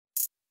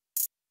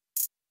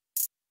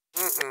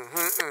Yeah.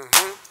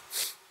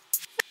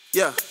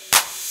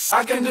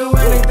 I can do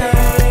anything.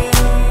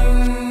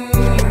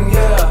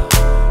 Yeah.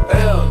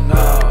 Hell no.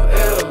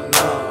 Hell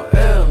no.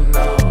 Hell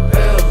no.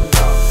 Hell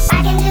no.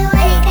 I can do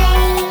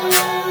anything.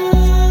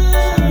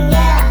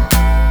 Yeah.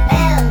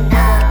 Hell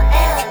no.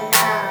 Hell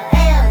no.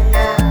 Hell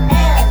no.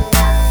 Hell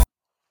no.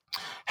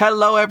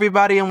 Hello,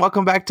 everybody, and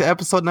welcome back to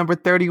episode number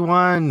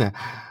 31.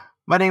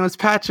 My name is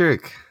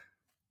Patrick,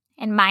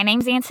 And my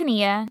name's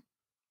Antonia.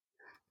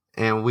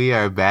 and we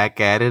are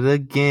back at it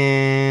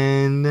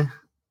again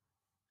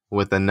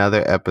with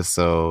another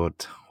episode.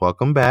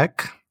 Welcome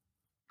back.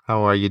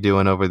 How are you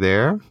doing over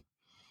there?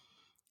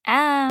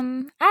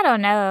 I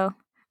don't know.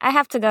 I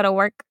have to go to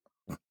work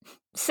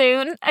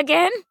soon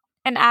again,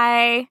 and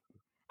I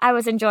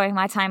was enjoying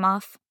my time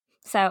off.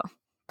 So,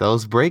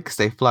 Those breaks,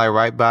 they fly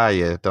right by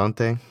you, don't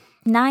they?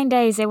 9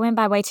 days, it went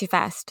by way too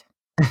fast.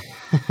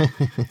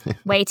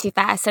 Way too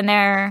fast.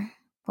 And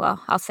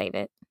well, I'll save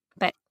it.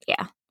 But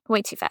yeah,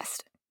 way too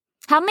fast.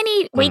 How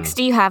many weeks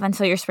do you have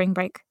until your spring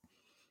break?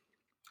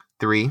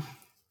 3.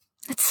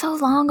 It's so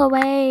long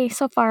away,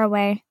 so far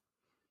away.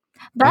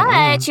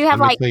 But you have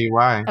Let me tell you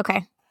why.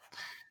 okay.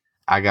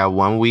 I got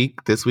 1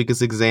 week. This week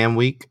is exam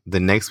week. The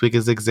next week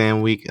is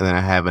exam week. And then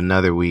I have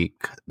another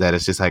week that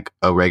is just like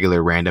a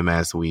regular random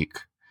ass week.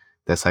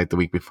 That's like the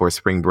week before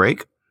spring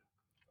break.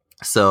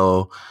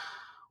 So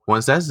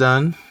once that's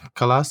done,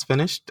 class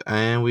finished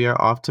and we are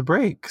off to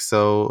break.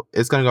 So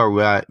it's going to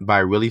go by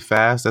really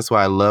fast. That's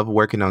why I love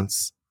working on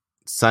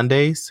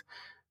Sundays,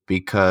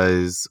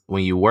 because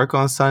when you work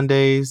on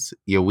Sundays,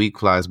 your week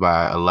flies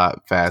by a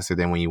lot faster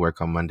than when you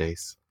work on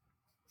Mondays.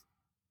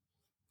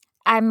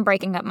 I'm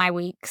breaking up my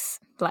weeks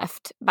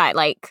left by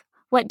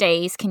what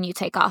days can you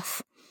take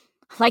off?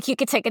 Like you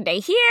could take a day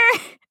here,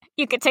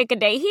 you could take a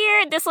day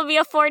here. This will be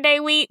a 4-day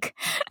week.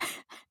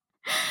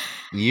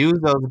 Use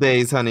those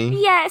days, honey.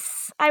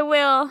 Yes, I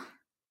will.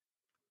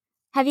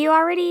 Have you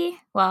already?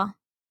 Well,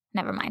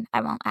 never mind.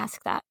 I won't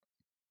ask that.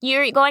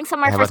 You're going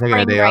somewhere Have for I taken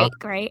a spring day break,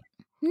 off? right?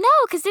 No,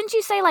 because didn't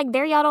you say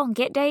there y'all don't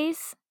get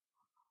days?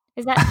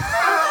 Is that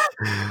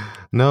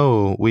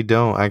No, we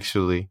don't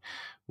actually.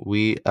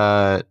 We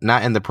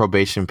not in the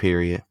probation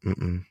period.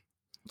 Mm-mm.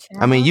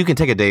 I mean, you can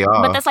take a day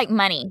off, but that's like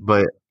money.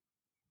 but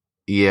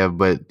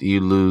you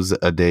lose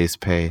a day's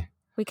pay,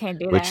 We can't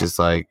do which that. is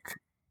like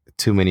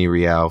too many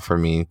real for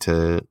me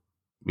to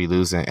be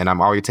losing. And I'm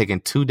already taking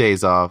 2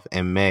 days off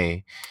in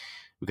May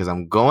because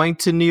I'm going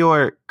to New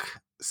York.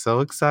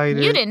 So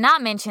excited. You did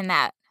not mention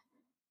that.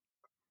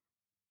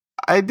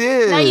 I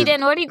did. No, you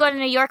didn't. What are you going to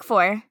New York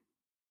for?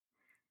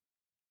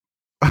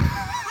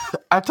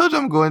 I told you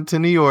I'm going to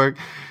New York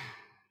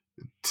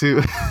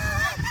to...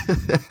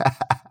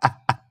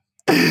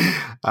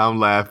 I'm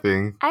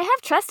laughing. I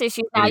have trust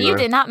issues now. You Anyway.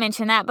 did not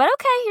mention that, but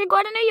okay, you're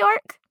going to New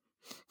York.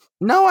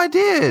 No, I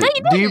did. No,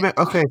 you Do you didn't.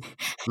 okay?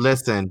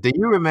 Listen, do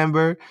you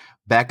remember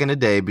back in the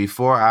day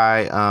before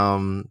I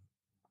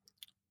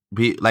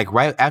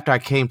right after I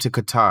came to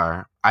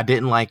Qatar, I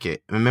didn't like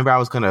it. Remember I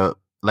was gonna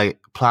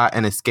plot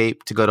an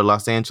escape to go to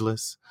Los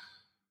Angeles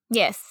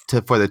Yes.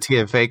 for the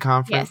TFA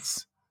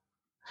conference?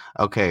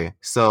 Okay,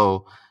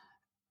 so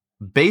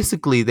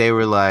basically they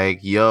were like,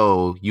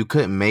 yo, you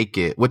couldn't make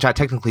it, which I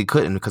technically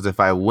couldn't, because if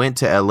I went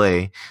to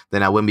LA,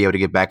 then I wouldn't be able to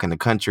get back in the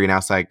country. And I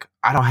was like,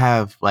 I don't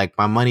have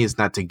my money is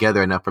not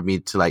together enough for me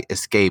to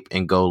escape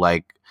and go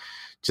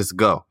just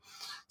go.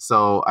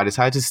 So I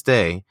decided to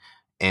stay,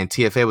 and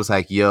TFA was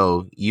like,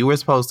 yo, you were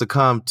supposed to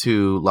come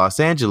to Los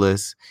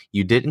Angeles.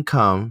 You didn't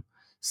come.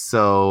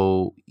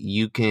 So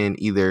you can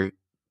either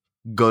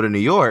go to New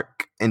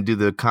York and do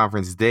the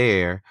conference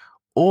there,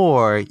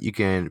 or you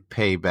can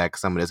pay back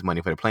some of this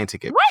money for the plane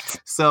ticket. What?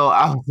 So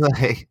I was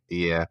like,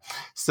 yeah.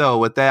 So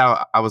with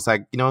that, I was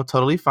like,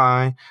 totally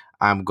fine.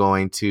 I'm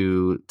going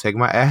to take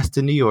my ass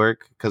to New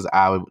York because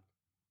I would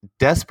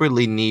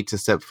desperately need to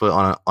step foot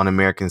on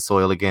American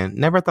soil again.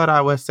 Never thought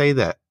I would say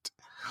that,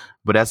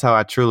 but that's how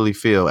I truly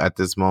feel at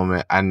this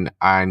moment.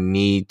 I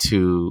need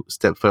to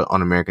step foot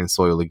on American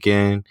soil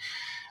again.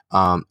 So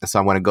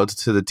I'm going to go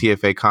to the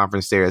TFA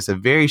conference there. It's a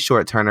very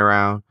short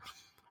turnaround,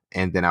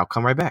 and then I'll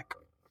come right back.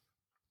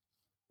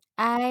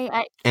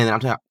 I And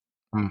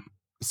then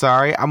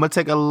sorry, I'm gonna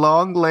take a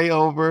long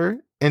layover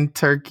in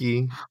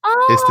Turkey,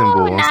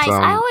 Istanbul. nice. So,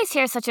 I always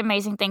hear such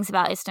amazing things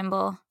about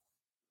Istanbul.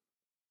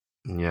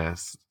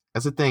 yes,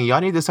 that's the thing.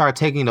 Y'all need to start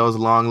taking those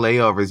long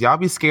layovers. Y'all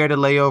be scared of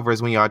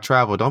layovers when y'all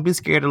travel. Don't be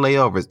scared of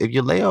layovers. If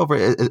your layover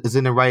is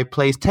in the right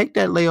place, take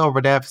that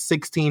layover, that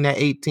 16, that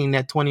 18,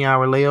 that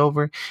 20-hour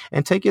layover,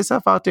 and take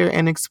yourself out there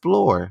and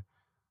explore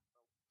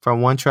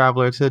from one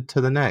traveler to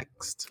the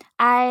next.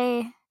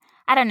 I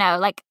don't know.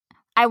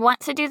 I want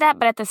to do that,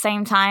 but at the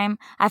same time,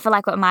 I feel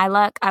like with my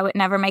luck, I would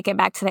never make it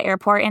back to the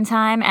airport in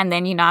time. And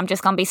then, I'm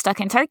just going to be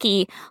stuck in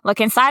Turkey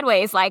looking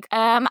sideways I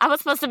was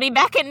supposed to be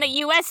back in the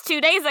U.S.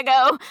 2 days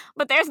ago,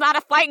 but there's not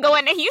a flight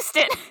going to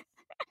Houston.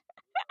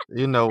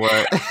 You know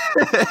what?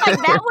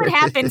 That would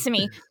happen to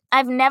me.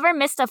 I've never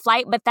missed a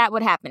flight, but that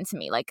would happen to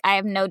me. I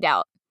have no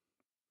doubt.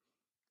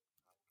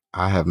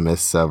 I have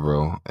missed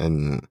several,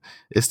 and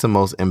it's the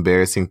most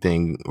embarrassing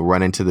thing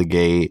running to the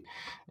gate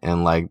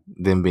and like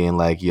them being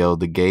like, "Yo,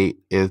 the gate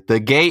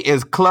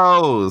is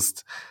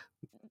closed."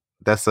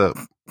 That's a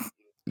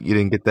You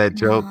didn't get that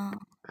joke. No.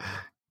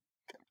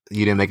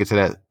 You didn't make it to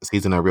that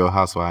season of Real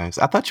Housewives.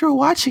 I thought you were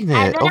watching it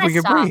Then over I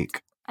your stopped.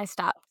 break. I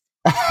stopped.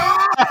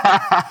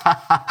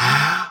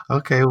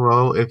 Okay,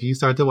 well, if you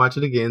start to watch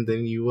it again,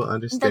 then you will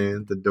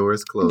understand the door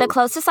is closed. The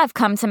closest I've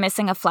come to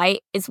missing a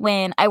flight is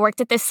when I worked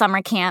at this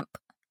summer camp,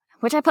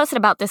 which I posted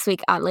about this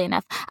week, oddly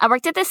enough. I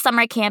worked at this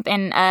summer camp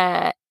in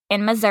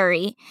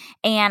Missouri,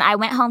 and I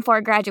went home for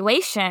a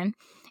graduation.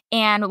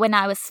 And when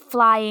I was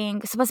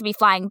supposed to be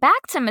flying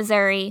back to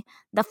Missouri,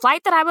 the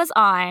flight that I was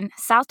on,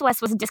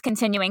 Southwest was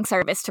discontinuing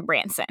service to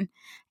Branson.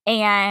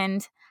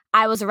 And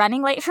I was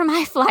running late for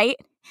my flight.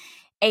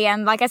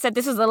 And like I said,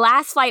 this was the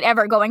last flight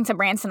ever going to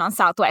Branson on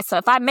Southwest. So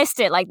if I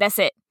missed it, like, that's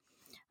it.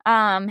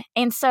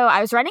 And so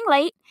I was running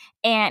late,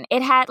 and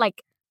it had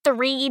like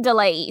 3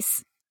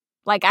 delays.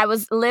 Like, I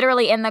was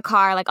literally in the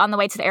car, like, on the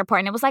way to the airport,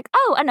 and it was like,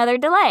 oh, another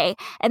delay.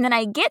 And then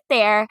I get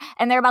there,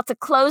 and they're about to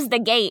close the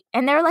gate,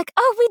 and they're like,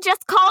 oh, we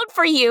just called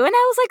for you. And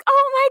I was like,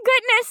 oh, my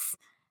goodness.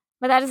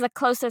 But that is the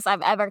closest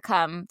I've ever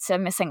come to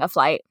missing a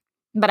flight.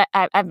 But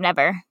I've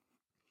never.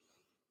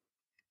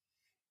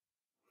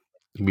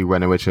 You be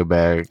running with your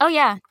bag. Oh,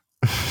 yeah.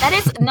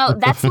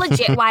 That's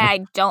legit why I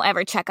don't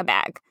ever check a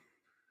bag.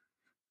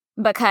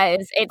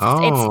 Because it's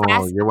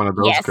fast. You're one of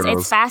those yes, girls.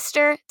 It's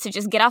faster to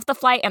just get off the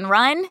flight and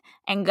run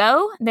and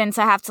go than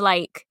to have to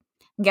like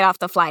get off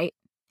the flight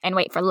and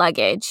wait for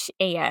luggage.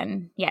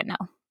 And yeah, no.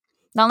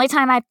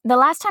 The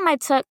last time I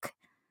took,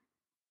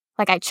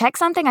 like, I checked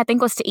something, I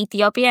think was to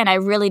Ethiopia, and I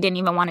really didn't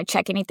even want to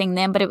check anything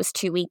then, but it was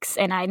 2 weeks,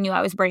 and I knew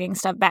I was bringing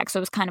stuff back, so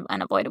it was kind of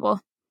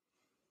unavoidable.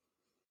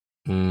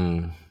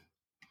 Mm.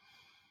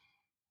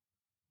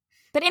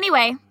 But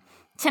anyway,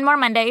 10 more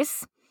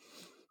Mondays.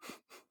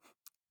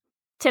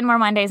 10 more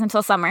Mondays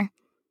until summer.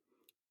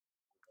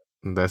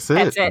 That's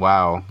it.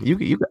 Wow.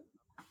 You.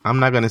 I'm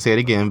not going to say it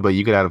again, but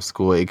you get out of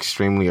school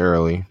extremely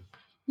early.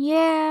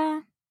 Yeah.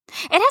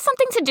 It has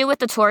something to do with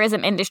the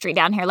tourism industry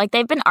down here. Like,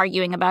 they've been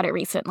arguing about it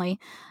recently,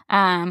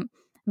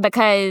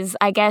 because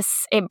I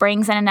guess it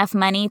brings in enough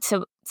money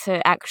to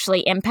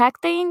actually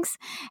impact things.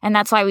 And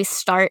that's why we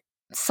start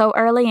so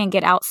early and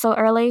get out so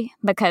early,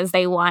 because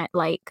they want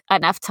like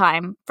enough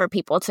time for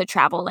people to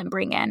travel and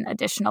bring in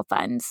additional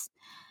funds.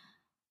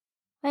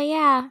 But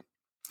yeah,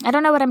 I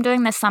don't know what I'm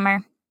doing this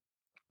summer.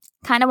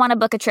 Kind of want to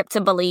book a trip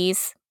to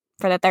Belize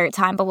for the 3rd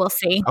time, but we'll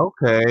see.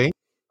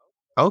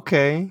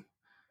 Okay.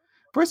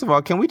 First of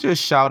all, can we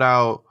just shout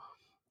out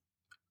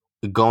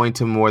going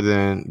to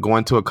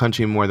a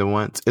country more than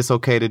once? It's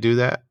okay to do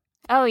that.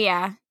 Oh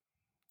yeah,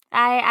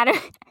 I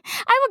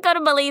would go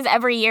to Belize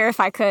every year if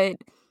I could.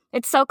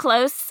 It's so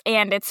close,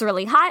 and it's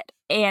really hot,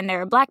 and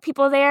there are Black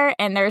people there,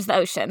 and there's the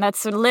ocean.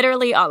 That's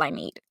literally all I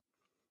need.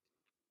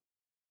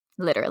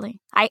 Literally.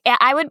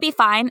 I would be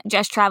fine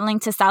just traveling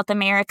to South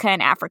America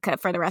and Africa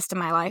for the rest of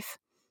my life.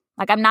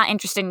 Like, I'm not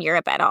interested in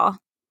Europe at all.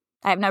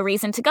 I have no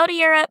reason to go to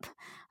Europe.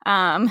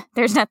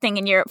 There's nothing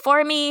in Europe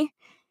for me.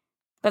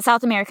 But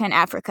South America and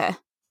Africa,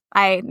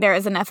 there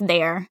is enough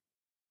there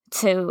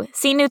to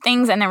see new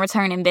things and then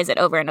return and visit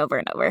over and over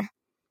and over.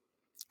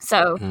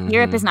 So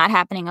Europe is not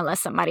happening unless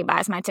somebody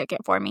buys my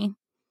ticket for me.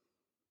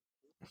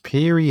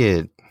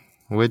 Period.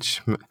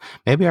 Which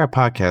maybe our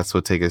podcast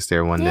will take us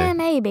there one day. Yeah,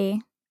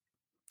 maybe.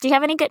 Do you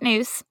have any good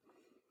news?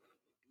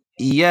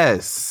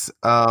 Yes.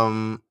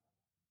 I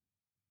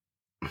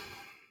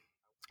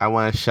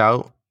want to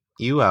shout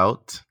you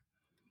out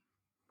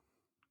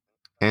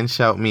and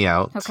shout me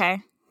out. Okay.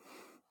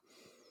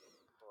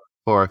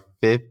 For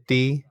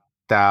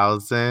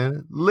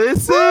 50,000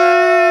 listens.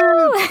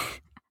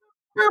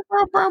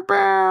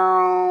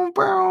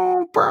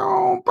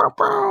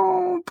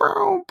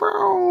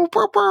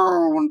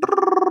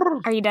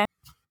 Are you done?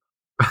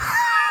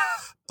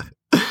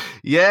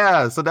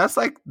 Yeah, so that's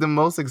like the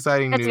most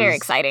exciting news. That's very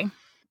exciting.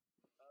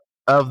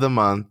 Of the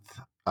month.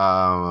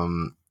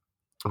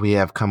 We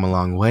have come a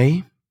long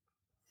way,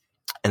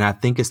 and I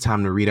think it's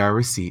time to read our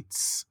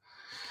receipts.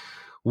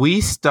 We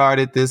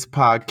started this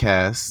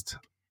podcast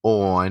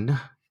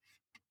on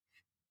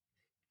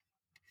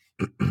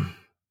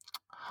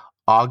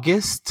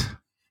August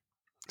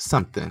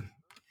something,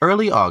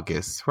 early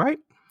August, right?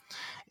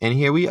 And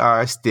here we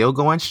are, still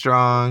going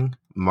strong,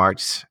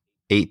 March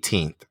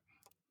 18th.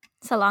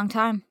 It's a long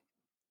time.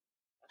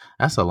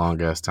 That's a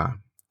long ass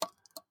time.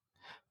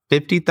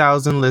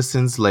 50,000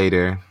 listens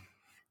later,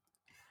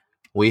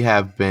 we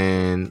have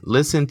been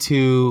listened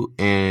to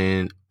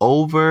in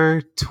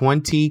over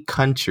 20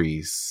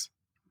 countries.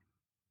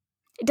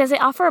 Does it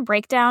offer a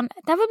breakdown?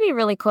 That would be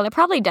really cool. It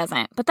probably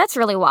doesn't, but that's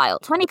really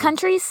wild. 20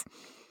 countries?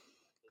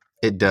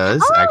 It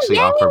does actually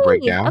offer a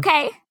breakdown.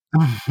 Okay.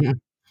 Do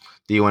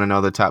you want to know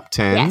the top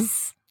 10?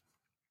 Yes.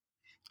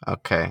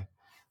 Okay.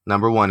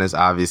 Number 1 is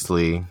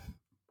obviously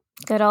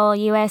good old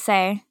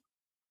USA.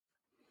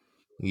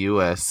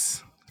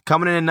 US.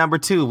 Coming in at number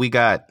 2, we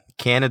got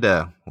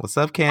Canada. What's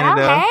up,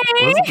 Canada? Okay.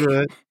 What's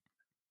good?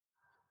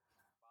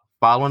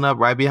 Following up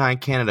right behind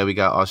Canada, we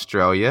got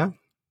Australia.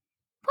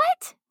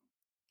 What?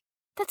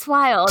 That's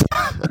wild.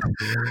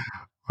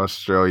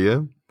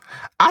 Australia.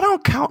 I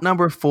don't count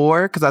number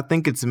 4 because I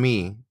think it's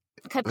me.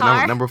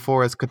 Qatar. Number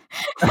 4 is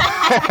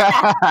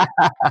Qatar.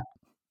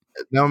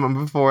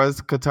 Number 4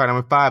 is Qatar.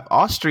 Number 5,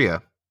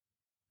 Austria.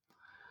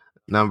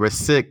 Number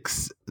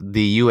 6,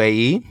 the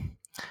UAE.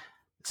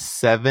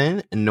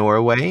 7,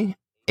 Norway.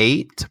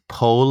 8,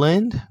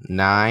 Poland.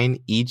 9,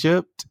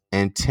 Egypt.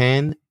 And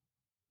 10,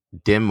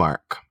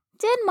 Denmark.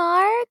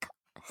 Denmark.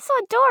 So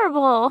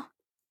adorable.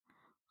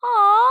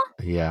 Aw.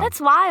 Yeah. That's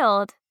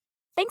wild.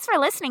 Thanks for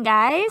listening,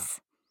 guys.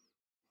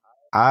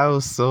 I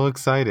was so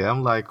excited.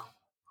 I'm like,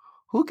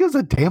 who gives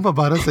a damn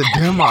about us in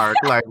Denmark?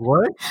 Like,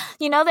 what?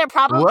 You know, they're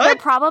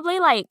probably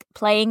like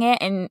playing it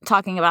and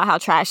talking about how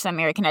trash the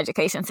American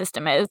education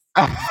system is.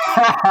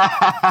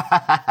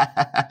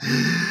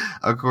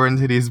 According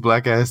to these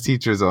black ass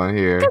teachers on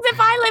here. Because if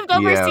I lived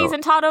overseas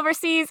and taught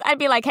overseas, I'd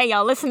be like, hey,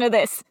 y'all, listen to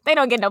this. They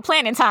don't get no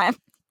planning time.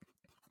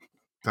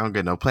 Don't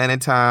get no planning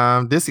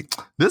time. This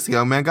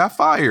young man got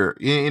fired.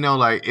 You know,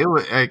 like it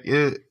was like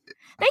it.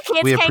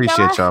 We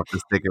appreciate y'all for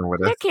sticking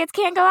with us. Their kids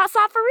can't go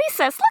outside for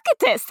recess. Look at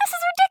this. This is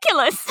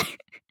ridiculous.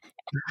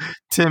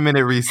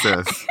 10-minute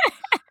recess.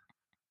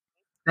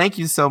 Thank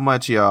you so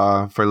much,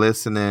 y'all, for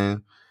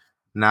listening.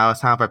 Now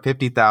it's time for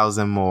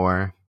 50,000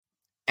 more.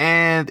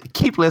 And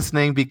keep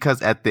listening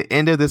because at the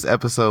end of this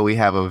episode, we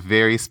have a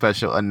very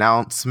special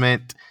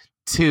announcement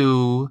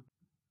to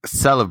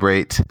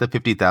celebrate the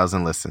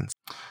 50,000 listens.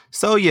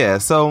 So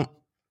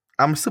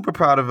I'm super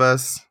proud of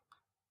us.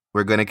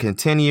 We're going to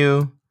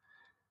continue.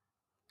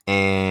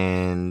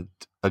 And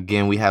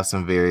again, we have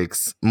some very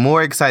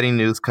more exciting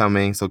news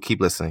coming, so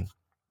keep listening.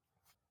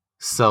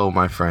 So,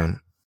 my friend,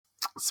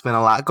 it's been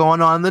a lot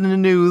going on in the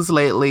news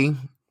lately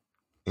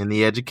in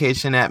the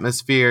education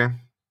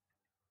atmosphere,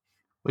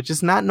 which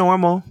is not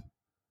normal,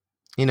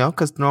 you know,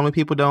 because normally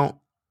people don't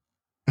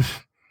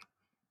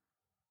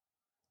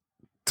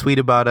tweet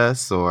about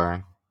us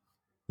or,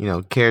 you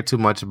know, care too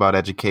much about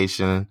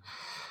education.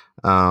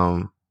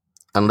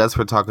 Unless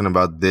we're talking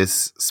about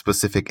this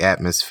specific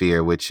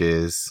atmosphere, which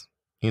is,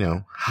 you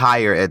know,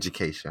 higher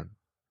education,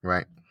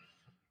 right?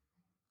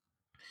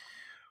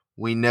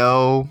 We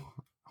know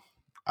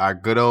our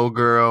good old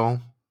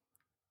girl,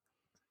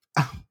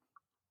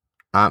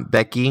 Aunt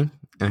Becky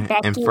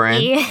and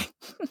friends.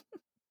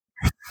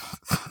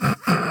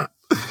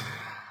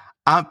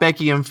 Aunt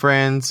Becky and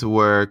friends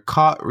were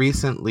caught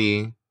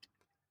recently,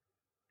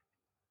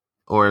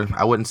 or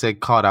I wouldn't say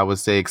caught, I would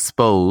say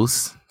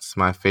exposed. It's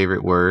my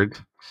favorite word.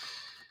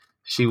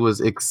 She was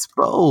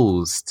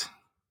exposed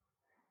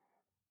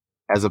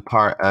as a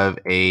part of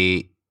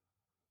a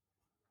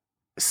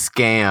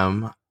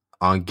scam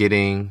on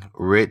getting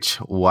rich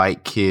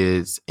white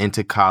kids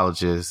into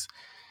colleges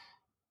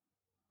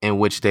in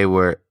which they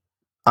were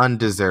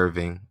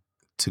undeserving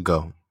to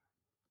go.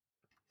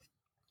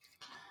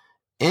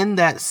 In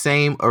that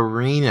same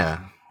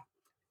arena,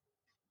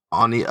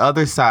 on the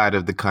other side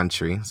of the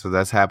country, so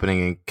that's happening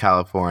in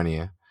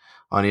California,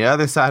 on the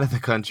other side of the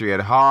country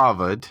at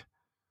Harvard,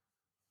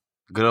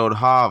 good old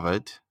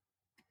Harvard,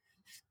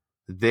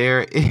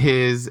 there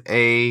is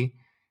a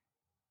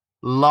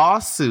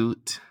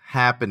lawsuit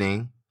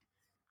happening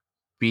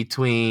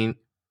between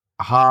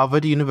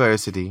Harvard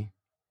University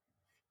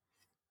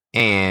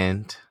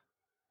and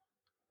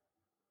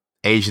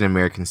Asian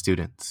American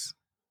students.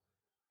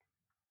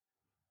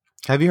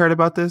 Have you heard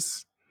about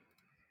this?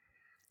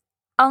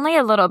 Only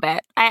a little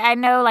bit. I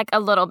know like a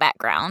little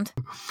background.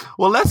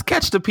 Well, let's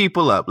catch the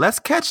people up.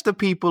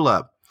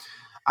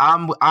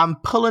 I'm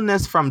pulling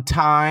this from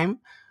Time,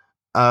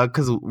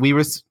 because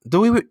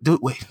do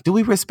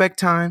we respect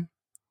Time?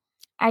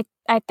 I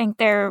think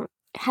they're,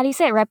 how do you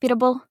say it,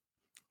 reputable?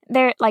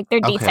 They're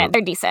decent. Okay.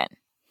 They're decent.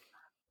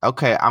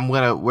 Okay,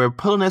 we're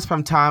pulling this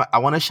from Time. I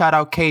want to shout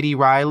out Katie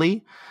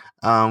Riley,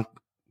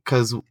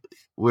 because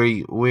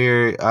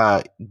we're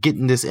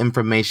getting this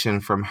information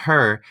from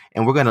her,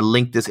 and we're gonna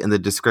link this in the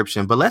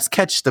description. But let's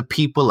catch the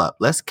people up.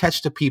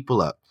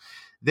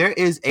 There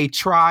is a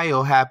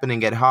trial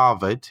happening at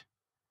Harvard.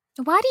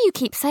 Why do you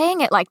keep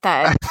saying it like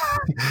that?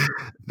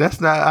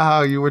 That's not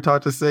how you were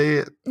taught to say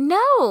it.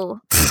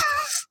 No.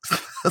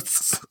 That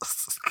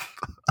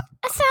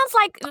sounds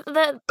like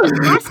the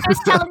master's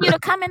telling you to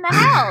come in the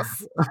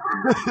house.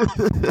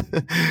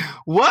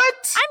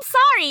 What? I'm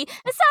sorry.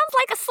 It sounds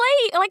like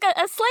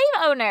a slave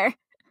owner.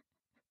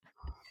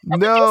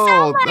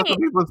 No, that's what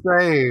people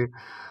say.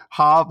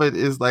 Harvard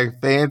is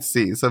like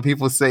fancy. Some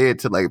people say it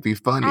to like be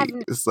funny.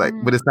 It's like,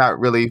 but it's not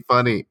really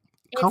funny.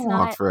 Come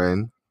on,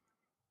 friend.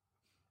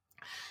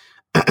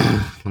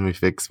 Let me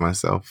fix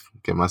myself.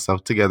 Get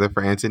myself together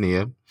for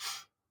Antonia.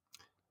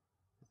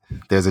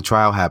 There's a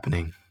trial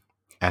happening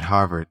at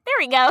Harvard. There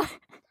we go.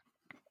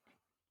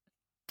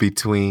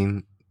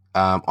 Between,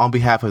 on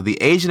behalf of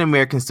the Asian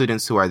American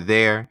students who are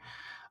there,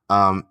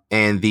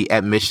 and the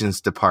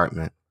admissions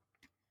department.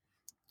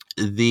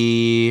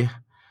 The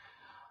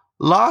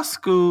law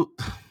school,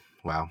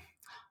 wow.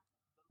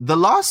 The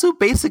lawsuit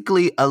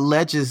basically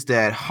alleges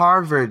that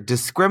Harvard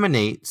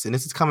discriminates, and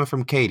this is coming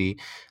from Katie,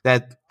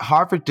 that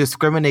Harvard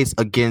discriminates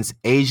against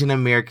Asian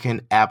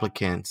American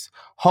applicants,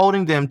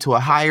 holding them to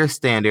a higher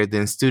standard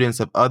than students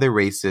of other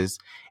races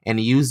and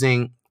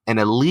using an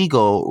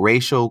illegal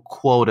racial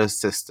quota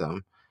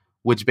system,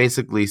 which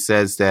basically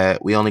says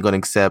that we only going to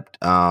accept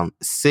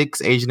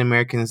 6 Asian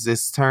Americans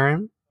this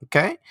term.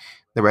 Okay.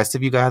 The rest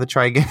of you got to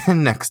try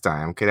again next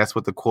time. Okay. That's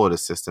what the quota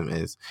system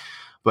is.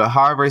 But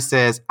Harvard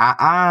says,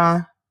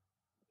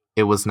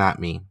 it was not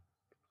me.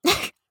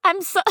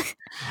 I'm so.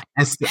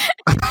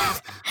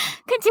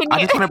 Continue.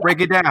 I just want to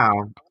break it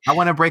down. I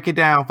want to break it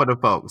down for the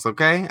folks,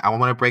 okay? I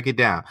want to break it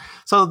down.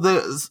 So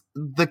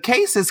the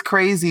case is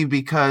crazy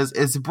because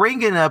it's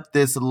bringing up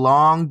this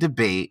long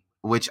debate,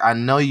 which I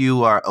know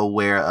you are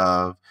aware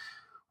of,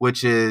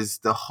 which is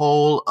the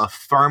whole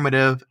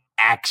affirmative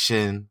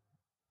action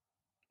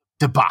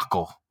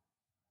debacle.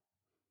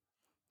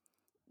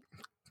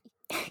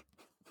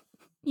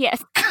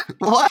 Yes.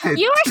 What?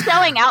 You are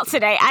selling out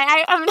today.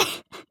 I'm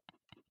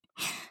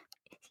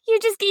you're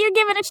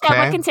giving a show.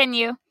 Okay.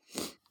 Continue.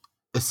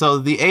 So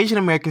the Asian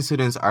American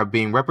students are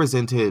being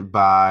represented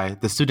by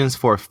the Students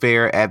for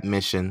Fair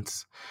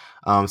Admissions.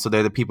 So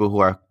they're the people who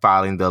are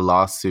filing the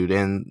lawsuit.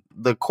 And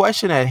the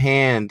question at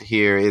hand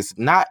here is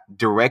not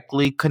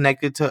directly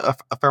connected to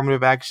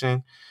affirmative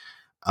action.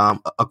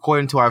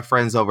 According to our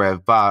friends over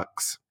at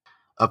Vox,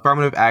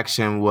 affirmative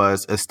action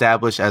was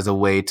established as a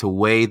way to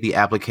weigh the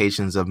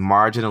applications of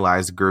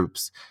marginalized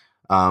groups,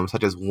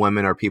 such as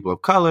women or people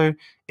of color,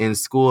 in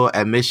school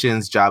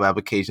admissions, job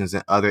applications,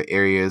 and other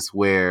areas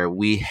where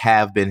we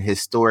have been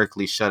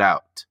historically shut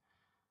out.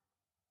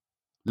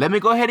 Let me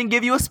go ahead and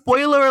give you a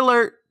spoiler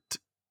alert.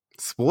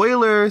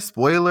 Spoiler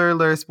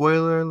alert.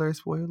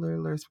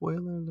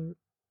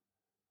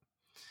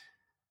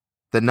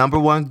 The number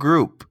one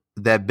group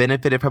that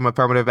benefited from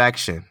affirmative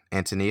action.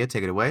 Antonia,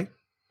 take it away.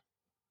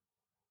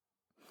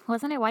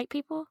 Wasn't it white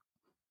people?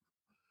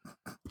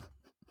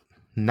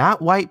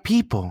 Not white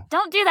people.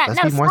 Don't do that.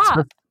 Let's No, be more stop.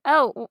 specific.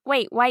 Oh,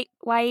 wait, white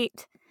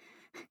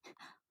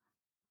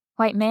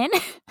men?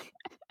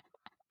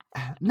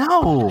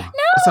 No.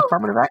 It's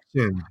affirmative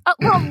action. Oh,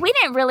 well, we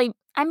didn't really.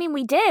 I mean,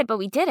 we did, but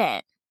we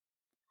didn't.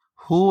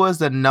 Who was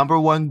the number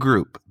one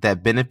group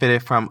that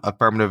benefited from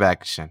affirmative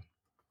action?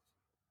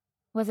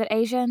 Was it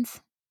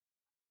Asians?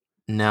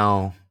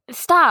 No.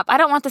 Stop. I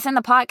don't want this in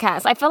the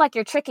podcast. I feel like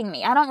you're tricking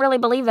me. I don't really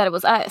believe that it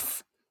was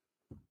us.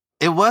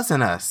 It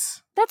wasn't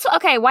us. That's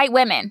okay. White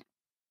women.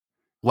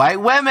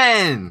 White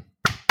women.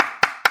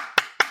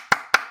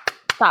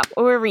 Stop.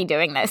 We're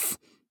redoing this.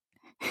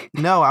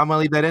 No, I'm going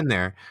to leave that in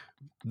there.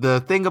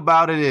 The thing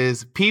about it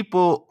is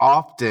people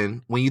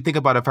often, when you think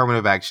about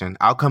affirmative action,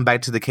 I'll come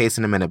back to the case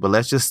in a minute, but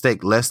let's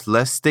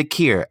stick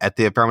here at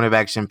the affirmative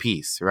action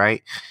piece,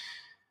 right?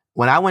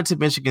 When I went to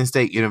Michigan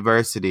State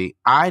University,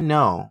 I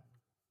know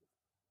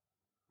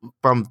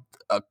from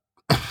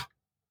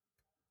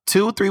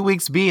 2-3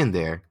 weeks being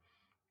there,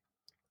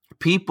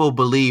 people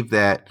believe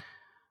that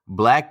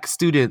Black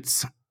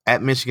students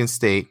at Michigan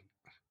State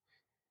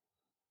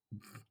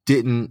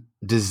didn't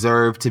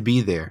deserve to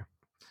be there.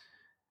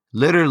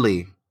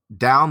 Literally,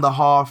 down the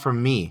hall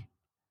from me,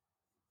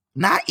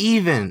 not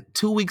even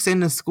 2 weeks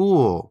into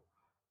school,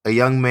 a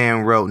young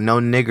man wrote, "No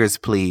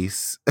niggers,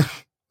 please."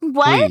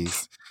 What?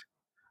 Please,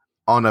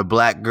 on a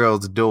Black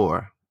girl's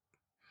door.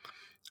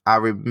 I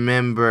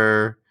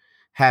remember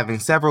having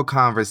several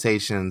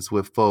conversations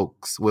with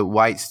folks, with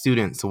white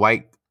students,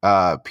 white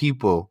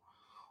people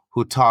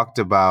who talked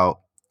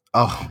about,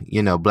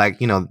 Black,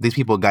 these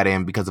people got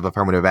in because of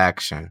affirmative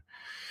action.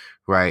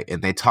 Right.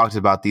 And they talked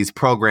about these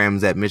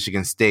programs at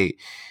Michigan State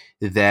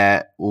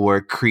that were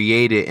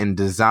created and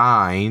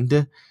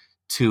designed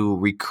to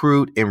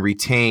recruit and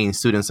retain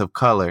students of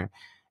color,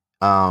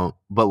 but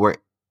were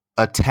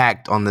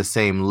attacked on the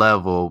same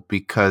level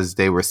because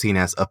they were seen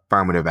as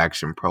affirmative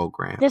action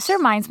programs. This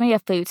reminds me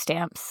of food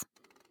stamps.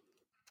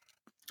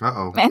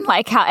 Uh-oh. And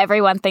like how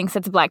everyone thinks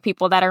it's Black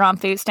people that are on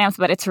food stamps,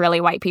 but it's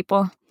really white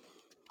people.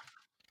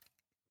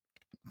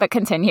 But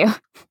continue.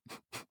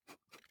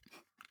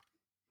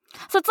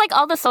 So it's like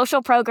all the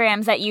social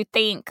programs that you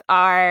think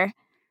are,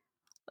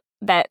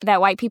 that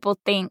white people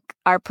think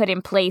are put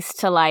in place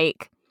to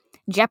like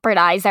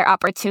jeopardize their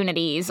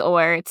opportunities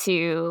or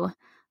to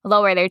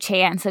lower their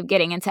chance of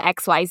getting into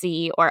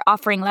XYZ or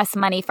offering less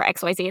money for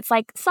XYZ. It's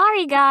like,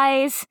 sorry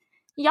guys,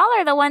 y'all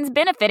are the ones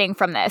benefiting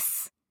from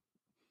this.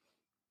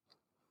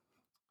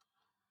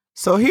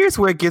 So here's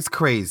where it gets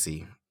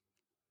crazy.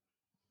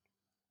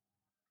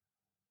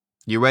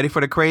 You ready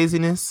for the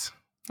craziness?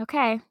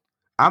 Okay.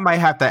 I might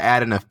have to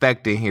add an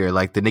effect in here,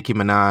 like the Nicki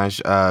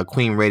Minaj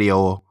Queen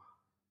Radio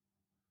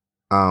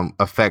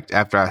effect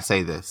after I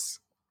say this.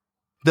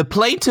 The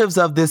plaintiffs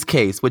of this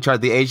case, which are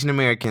the Asian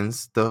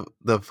Americans, the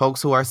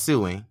folks who are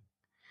suing,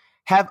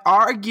 have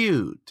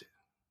argued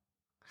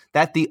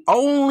that the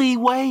only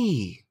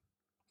way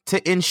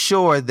to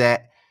ensure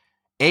that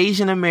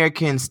Asian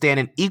Americans stand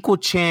an equal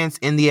chance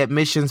in the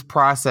admissions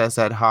process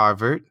at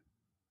Harvard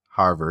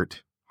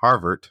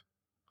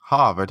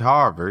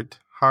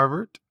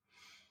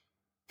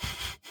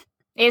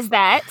is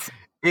that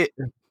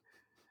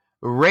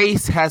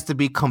race has to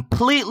be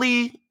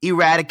completely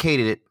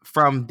eradicated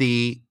from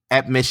the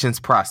admissions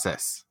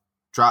process.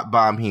 Drop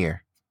bomb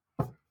here.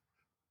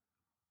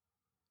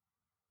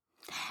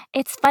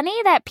 it's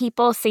funny that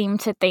people seem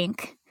to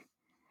think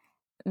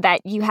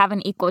that you have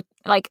an equal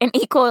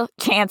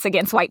chance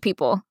against white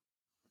people.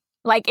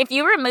 Like, if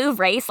you remove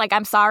race, like,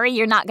 I'm sorry,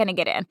 you're not going to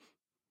get in.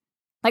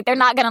 Like, they're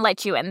not going to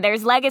let you in.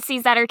 There's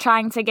legacies that are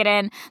trying to get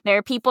in. There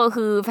are people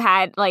who've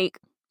had, like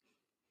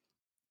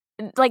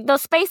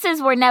those spaces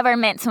were never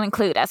meant to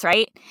include us,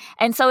 right?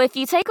 And so if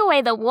you take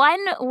away the one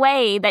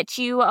way that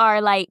you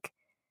are, like,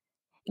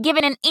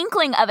 given an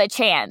inkling of a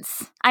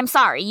chance, I'm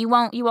sorry, you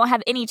won't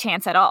have any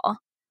chance at all.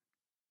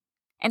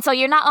 And so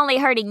you're not only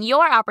hurting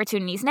your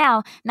opportunities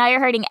now you're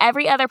hurting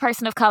every other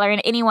person of color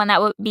and anyone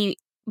that would be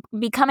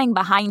coming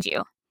behind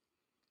you.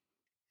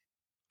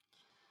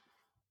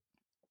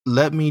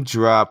 Let me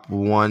drop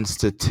one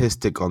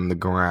statistic on the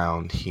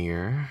ground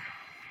here.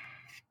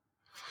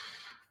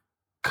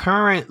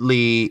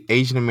 Currently,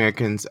 Asian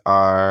Americans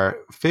are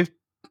 5%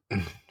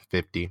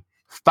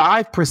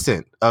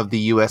 of the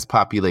U.S.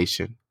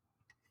 population.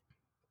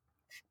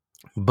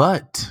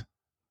 But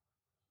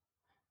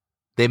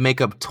they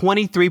make up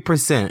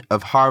 23%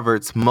 of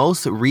Harvard's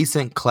most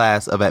recent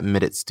class of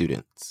admitted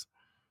students.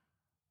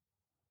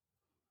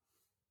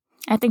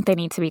 I think they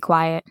need to be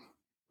quiet.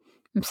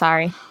 I'm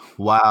sorry.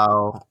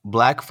 While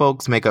Black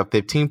folks make up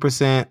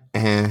 15%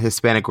 and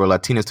Hispanic or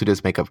Latino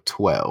students make up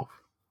 12%.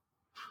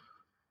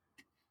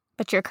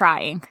 But you're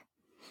crying.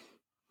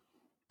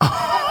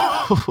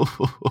 But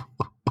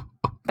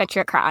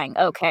you're crying.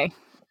 Okay.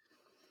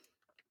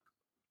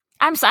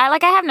 I'm sorry.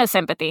 Like, I have no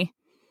sympathy.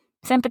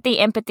 Sympathy,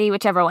 empathy,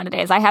 whichever one it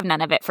is. I have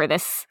none of it for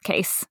this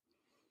case.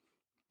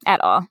 At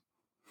all.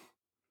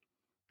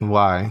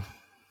 Why?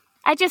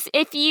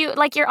 If you,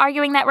 like, you're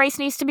arguing that race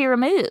needs to be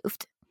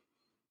removed.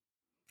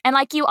 And,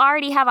 like, you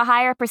already have a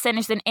higher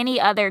percentage than any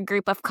other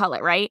group of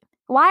color, right?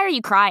 Why are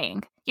you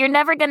crying? You're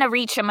never going to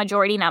reach a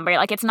majority number.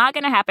 Like, it's not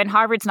going to happen.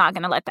 Harvard's not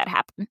going to let that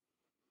happen.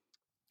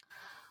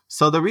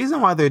 So the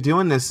reason why they're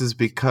doing this is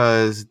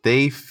because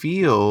they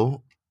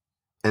feel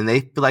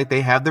like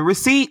they have the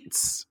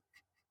receipts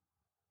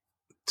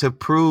to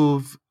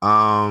prove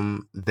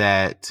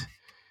that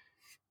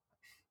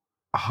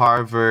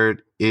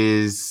Harvard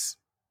is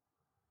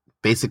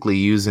basically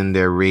using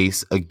their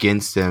race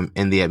against them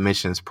in the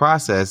admissions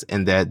process,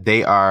 and that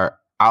they are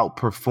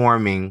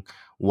outperforming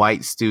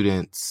white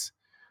students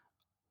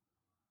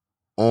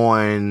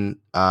on,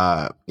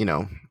 a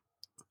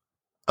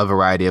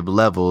variety of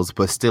levels,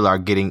 but still are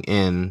getting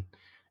in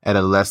at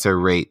a lesser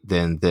rate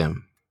than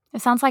them.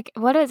 It sounds like,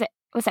 what is it?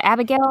 Was it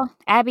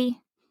Abby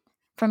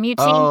from UT?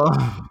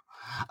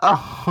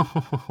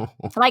 Oh.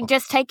 Like,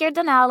 just take your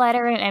denial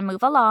letter and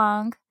move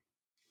along.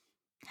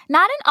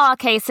 Not in all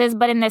cases,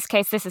 but in this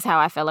case, this is how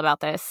I feel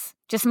about this.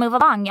 Just move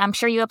along. I'm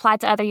sure you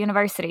applied to other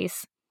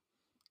universities.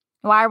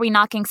 Why are we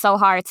knocking so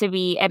hard to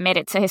be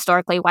admitted to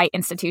historically white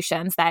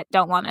institutions that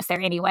don't want us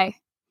there anyway?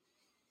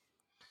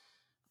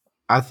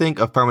 I think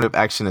affirmative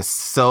action is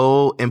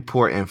so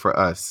important for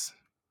us.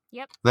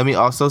 Yep. Let me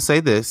also say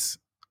this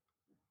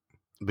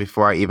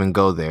before I even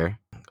go there.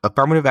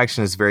 Affirmative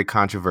action is very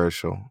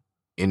controversial,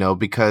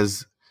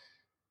 because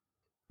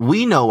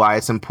we know why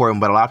it's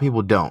important, but a lot of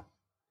people don't.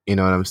 You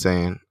know what I'm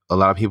saying? A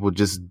lot of people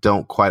just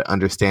don't quite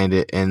understand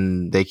it,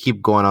 and they keep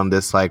going on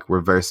this, like,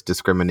 reverse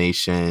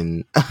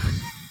discrimination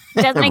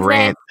Doesn't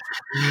rant.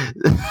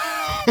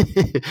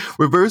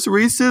 Reverse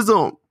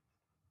racism.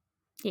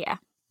 Yeah,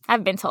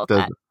 I've been told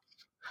that.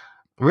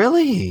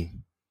 Really?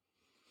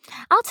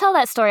 I'll tell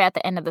that story at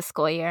the end of the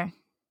school year.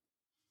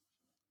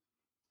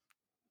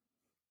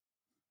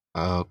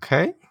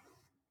 Okay.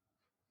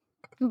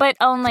 But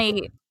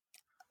only,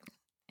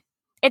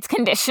 it's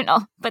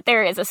conditional, but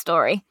there is a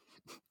story.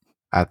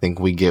 I think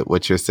we get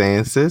what you're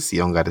saying, sis. You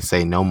don't got to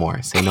say no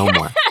more. Say no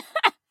more.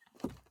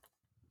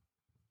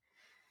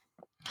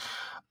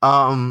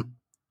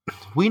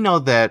 We know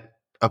that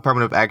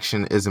affirmative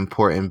action is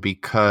important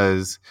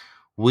because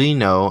we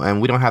know,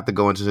 and we don't have to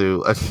go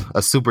into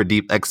a super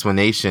deep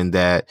explanation,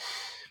 that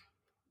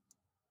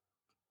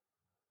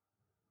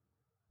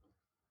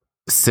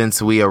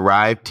since we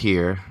arrived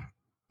here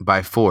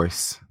by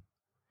force,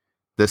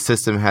 the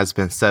system has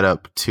been set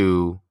up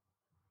to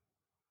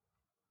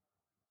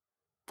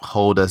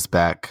hold us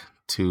back,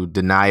 to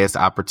deny us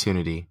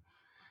opportunity.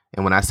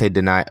 And when I say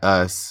deny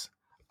us,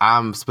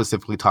 I'm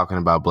specifically talking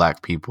about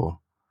Black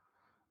people.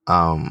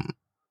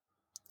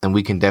 And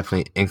we can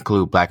definitely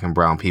include Black and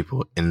brown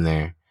people in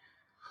there.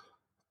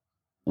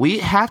 We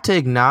have to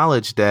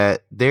acknowledge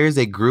that there's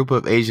a group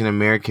of Asian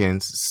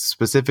Americans,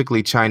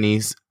 specifically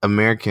Chinese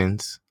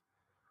Americans,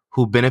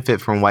 who benefit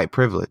from white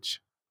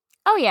privilege.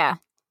 Oh, yeah.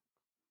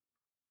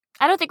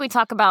 I don't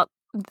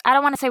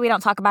want to say we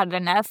don't talk about it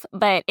enough,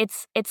 but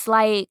it's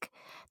like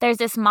there's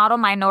this model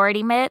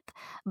minority myth,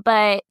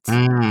 but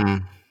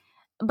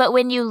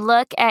when you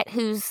look at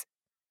who's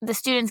the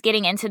students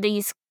getting into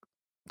these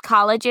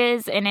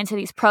colleges and into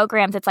these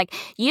programs, it's like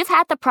you've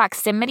had the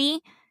proximity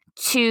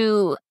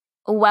to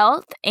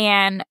wealth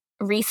and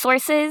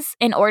resources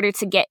in order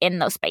to get in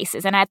those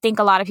spaces. And I think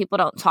a lot of people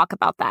don't talk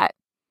about that.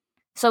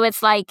 So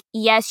it's like,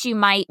 yes, you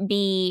might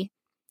be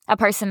a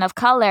person of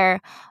color,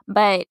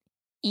 but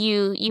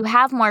you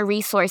have more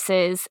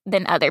resources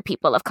than other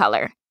people of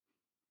color.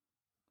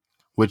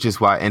 Which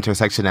is why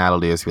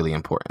intersectionality is really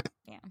important.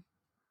 Yeah.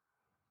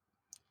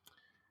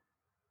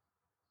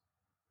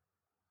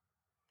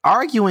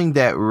 Arguing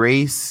that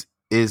race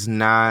is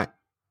not,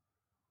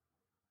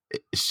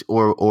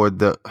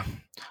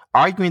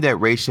 arguing that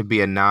race should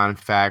be a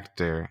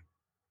non-factor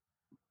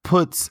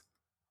puts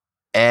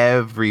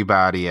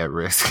everybody at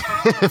risk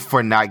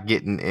for not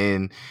getting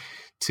in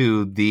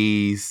to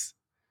the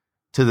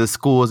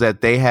schools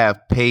that they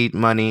have paid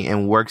money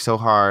and worked so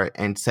hard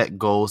and set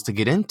goals to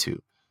get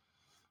into.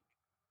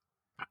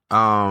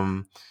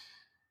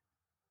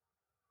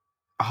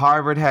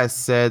 Harvard has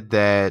said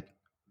that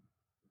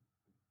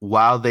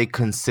while they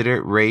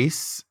considered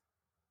race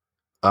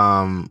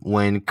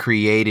when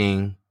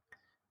creating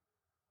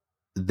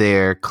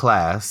their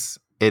class,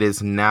 it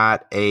is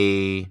not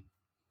it's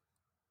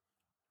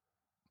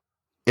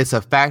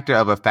a factor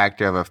of a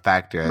factor of a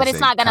factor. But it's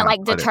not going to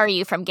like deter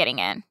you from getting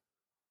in.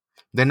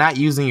 They're not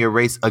using your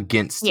race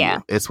against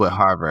you. It's what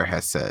Harvard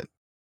has said.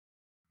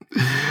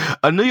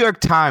 A New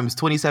York Times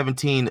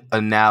 2017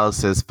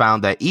 analysis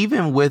found that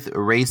even with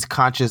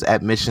race-conscious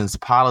admissions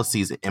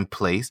policies in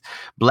place,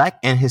 Black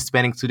and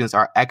Hispanic students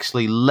are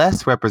actually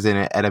less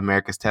represented at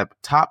America's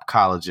top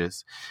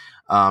colleges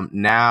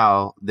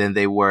now than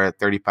they were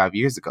 35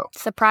 years ago.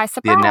 Surprise,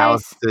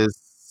 surprise.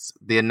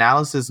 The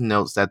analysis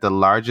notes that the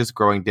largest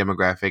growing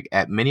demographic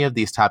at many of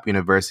these top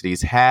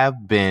universities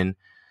have been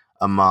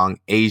among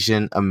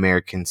Asian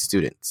American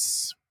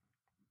students.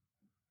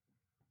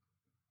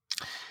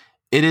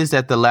 It is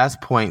that the last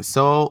point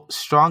so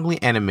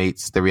strongly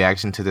animates the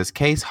reaction to this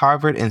case.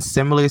 Harvard and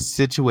similarly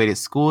situated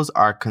schools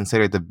are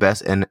considered the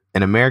best in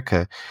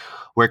America,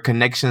 where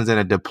connections and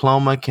a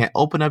diploma can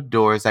open up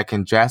doors that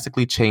can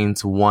drastically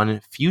change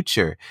one's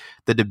future.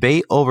 The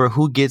debate over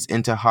who gets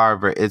into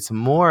Harvard is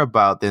more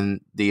about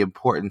than the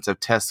importance of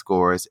test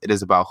scores. It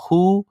is about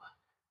who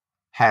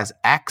has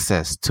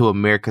access to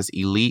America's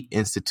elite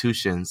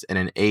institutions in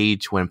an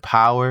age when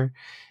power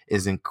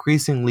is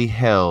increasingly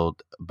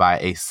held by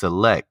a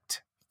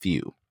select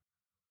few.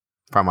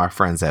 From our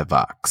friends at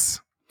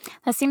Vox.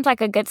 That seems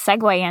like a good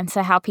segue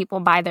into how people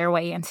buy their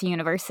way into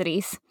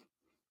universities.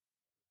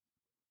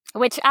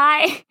 Which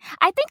I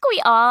think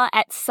we all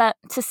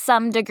to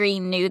some degree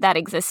knew that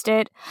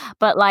existed,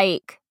 but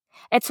like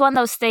it's one of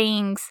those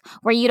things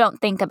where you don't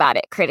think about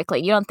it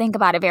critically. You don't think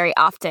about it very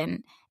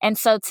often. And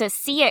so to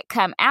see it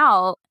come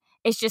out,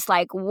 it's just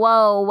like,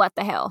 whoa, what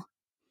the hell?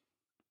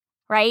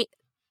 Right?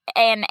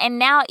 And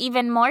now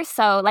even more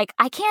so, like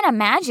I can't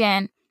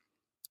imagine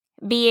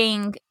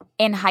being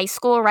in high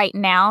school right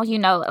now. You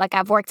know, like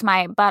I've worked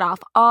my butt off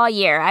all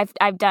year.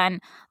 I've done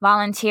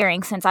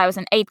volunteering since I was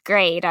in 8th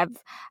grade.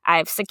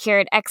 I've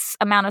secured X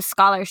amount of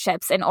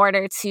scholarships in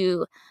order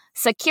to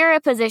secure a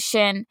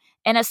position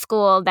in a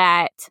school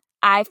that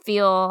I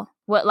feel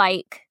would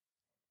like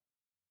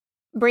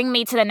bring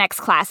me to the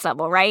next class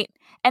level, right?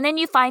 And then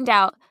you find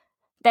out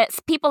that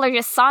people are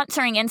just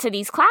sauntering into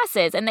these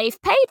classes and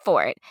they've paid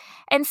for it.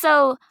 And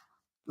so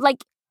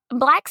like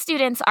Black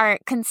students are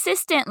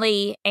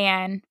consistently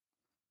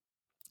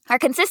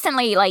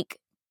like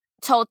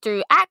told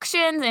through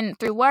actions and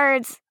through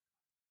words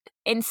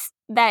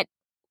that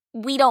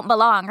we don't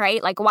belong,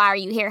 right? Like, why are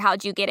you here?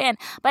 How'd you get in?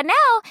 But now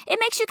it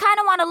makes you kind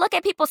of want to look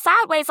at people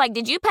sideways like,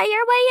 did you pay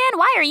your way in?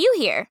 Why are you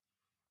here?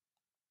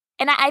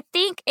 And I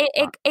think it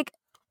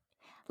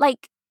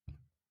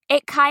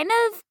kind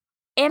of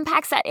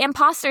impacts that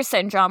imposter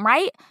syndrome,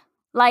 right?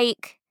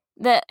 Like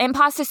the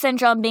imposter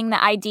syndrome being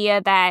the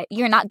idea that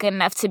you're not good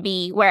enough to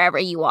be wherever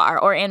you are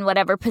or in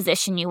whatever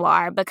position you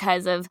are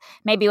because of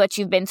maybe what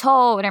you've been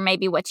told or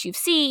maybe what you've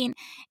seen.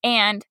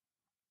 And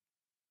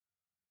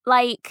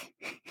like,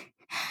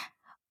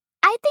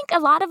 I think a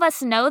lot of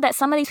us know that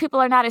some of these people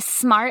are not as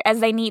smart as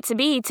they need to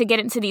be to get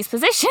into these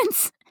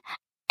positions.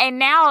 And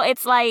now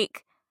it's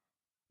like,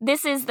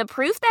 this is the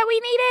proof that we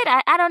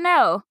needed? I don't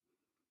know.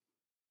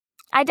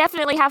 I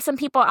definitely have some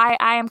people I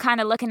am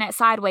kind of looking at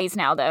sideways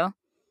now, though.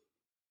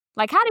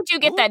 Like, how did you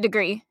get that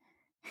degree?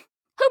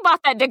 Who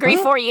bought that degree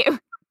for you?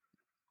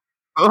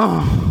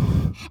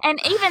 Oh. And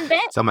even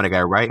then... Somebody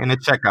got right in the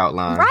checkout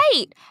line.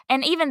 Right.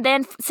 And even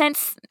then,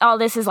 since all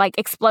this is, like,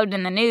 exploded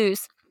in the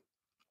news,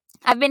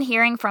 I've been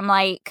hearing from,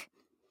 like,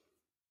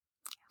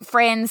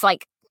 friends,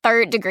 like,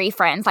 third-degree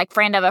friends, like,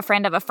 friend of a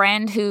friend of a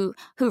friend who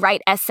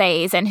write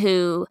essays and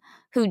who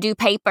do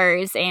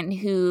papers and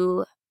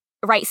who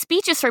write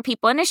speeches for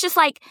people. And it's just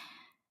like,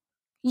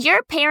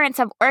 your parents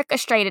have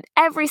orchestrated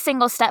every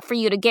single step for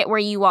you to get where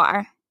you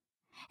are.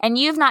 And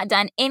you've not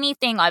done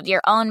anything of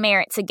your own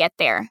merit to get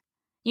there.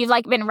 You've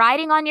like been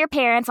riding on your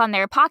parents, on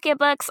their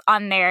pocketbooks,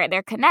 on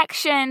their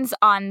connections,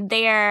 on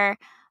their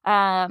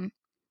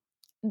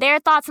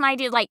thoughts and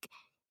ideas. Like,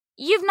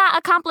 you've not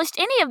accomplished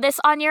any of this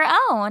on your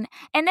own.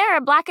 And there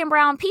are Black and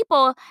brown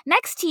people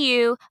next to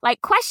you,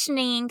 like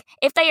questioning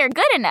if they are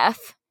good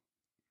enough.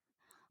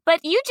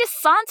 but you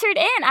just sauntered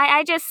in.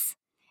 I just,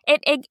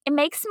 it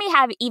makes me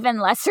have even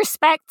less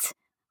respect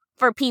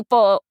for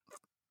people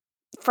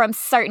from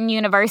certain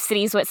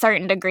universities with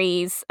certain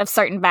degrees of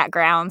certain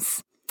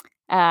backgrounds.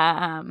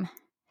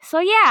 So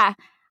yeah,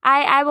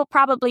 I will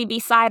probably be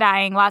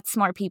side-eyeing lots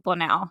more people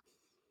now.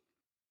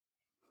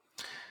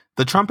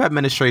 The Trump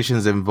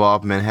administration's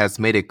involvement has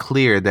made it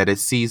clear that it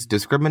sees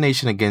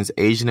discrimination against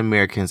Asian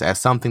Americans as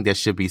something that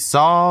should be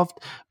solved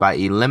by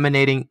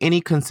eliminating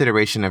any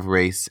consideration of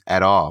race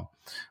at all.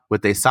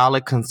 With a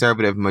solid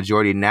conservative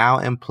majority now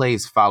in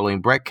place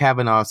following Brett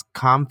Kavanaugh's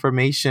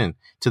confirmation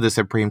to the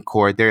Supreme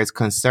Court, there is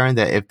concern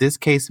that if this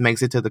case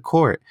makes it to the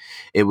court,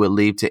 it would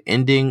lead to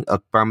ending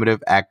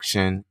affirmative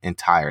action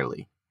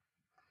entirely.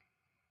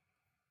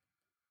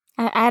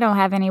 I don't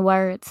have any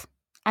words.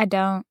 I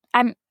don't.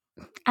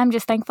 I'm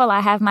just thankful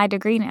I have my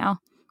degree now,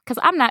 because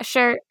I'm not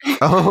sure.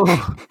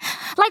 Oh,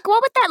 Like,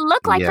 what would that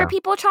look like Yeah. for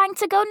people trying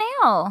to go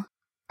now?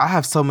 I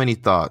have so many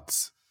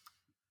thoughts.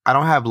 I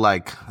don't have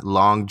like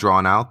long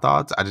drawn out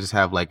thoughts. I just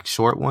have like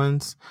short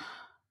ones.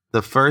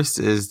 The first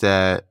is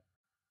that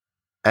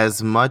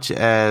as much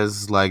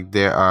as like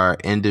there are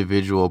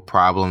individual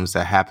problems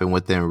that happen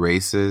within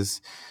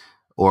races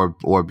or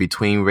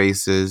between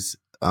races,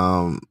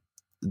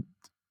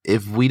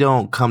 if we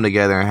don't come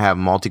together and have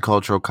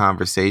multicultural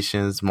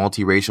conversations,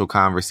 multiracial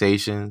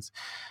conversations,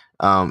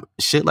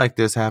 shit like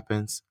this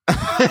happens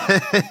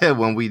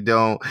when we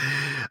don't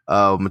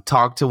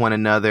talk to one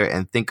another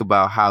and think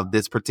about how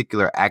this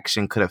particular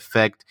action could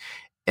affect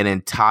an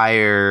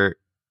entire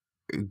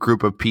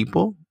group of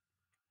people.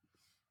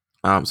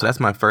 So that's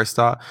my first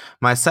thought.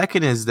 My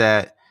second is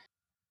that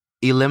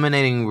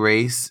eliminating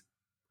race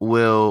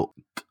will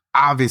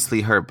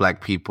obviously hurt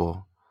Black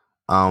people,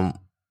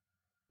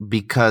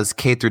 because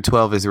K through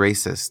 12 is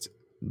racist.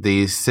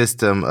 The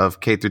system of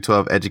K through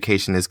 12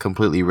 education is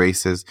completely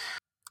racist.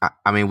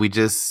 I mean, we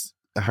just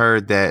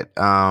heard that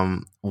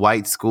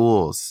white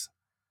schools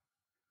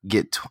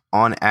get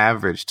on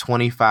average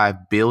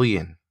 $25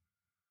 billion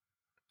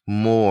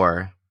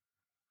more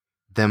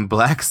than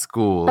Black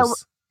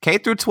schools. K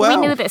through 12.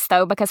 We knew this,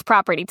 though, because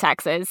property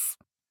taxes.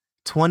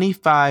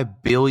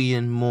 $25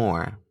 billion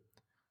more.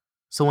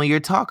 So when you're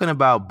talking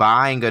about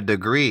buying a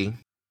degree,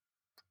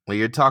 when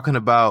you're talking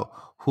about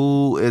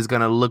who is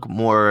going to look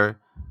more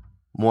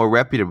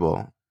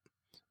reputable,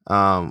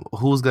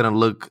 who's going to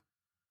look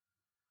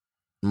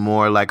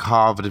more like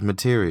Harvard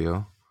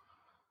material,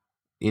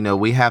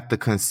 we have to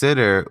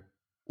consider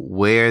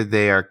where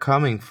they are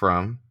coming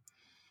from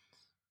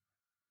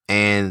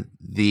and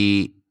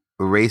the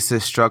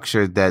racist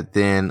structure that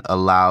then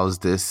allows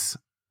this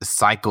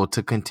cycle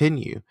to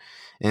continue.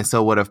 And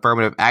so what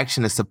affirmative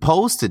action is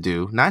supposed to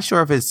do, not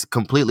sure if it's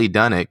completely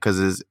done it,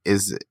 because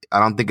I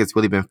don't think it's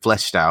really been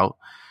fleshed out.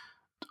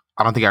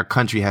 I don't think our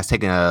country has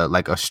taken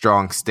a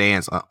strong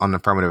stance on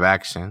affirmative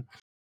action.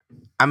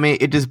 I mean,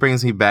 it just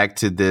brings me back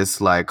to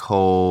this like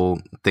whole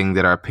thing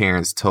that our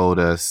parents told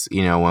us,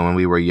 when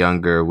we were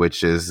younger,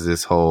 which is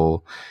this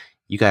whole,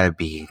 you got to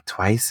be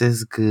twice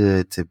as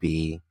good to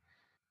be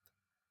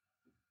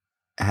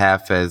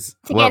half as...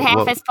 Get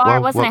half as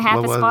far? Wasn't it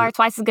half as far?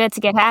 Twice as good to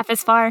get half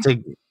as far?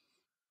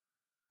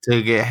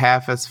 To get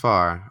half as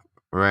far,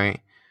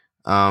 right?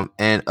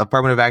 And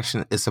affirmative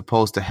action is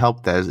supposed to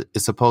help that.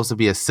 It's supposed to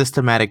be a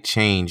systematic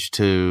change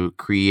to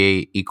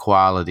create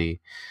equality,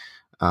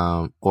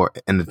 to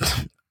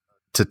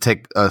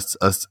take a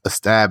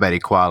stab at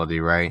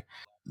equality, right?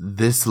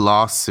 This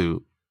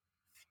lawsuit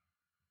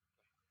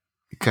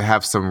could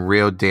have some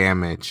real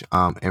damage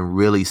and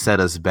really set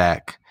us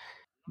back.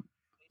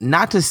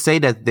 Not to say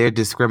that their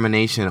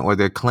discrimination or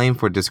their claim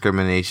for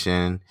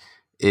discrimination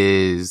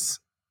is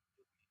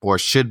or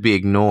should be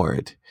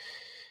ignored,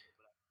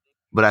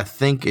 but I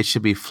think it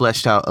should be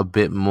fleshed out a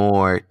bit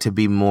more to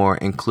be more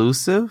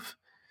inclusive,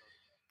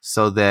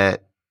 so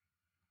that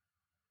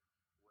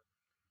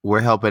we're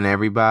helping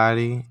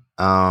everybody,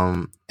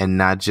 and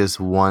not just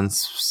one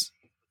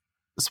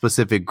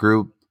specific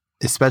group,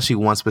 especially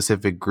one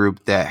specific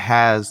group that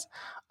has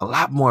a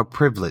lot more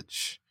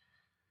privilege.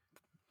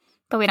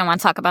 But we don't want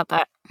to talk about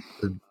that.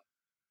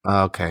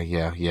 Okay,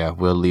 yeah,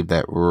 we'll leave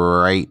that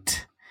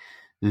right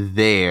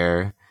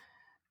there.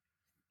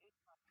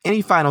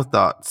 Any final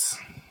thoughts?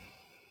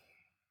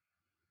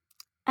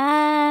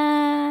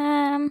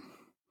 I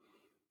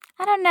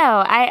don't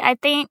know. I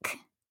think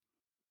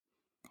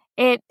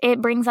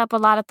it brings up a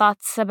lot of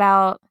thoughts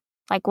about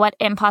like what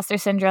imposter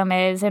syndrome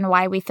is and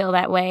why we feel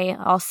that way.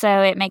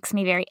 Also, it makes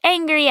me very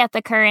angry at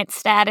the current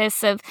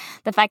status of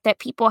the fact that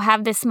people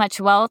have this much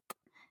wealth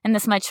and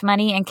this much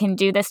money and can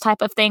do this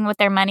type of thing with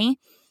their money.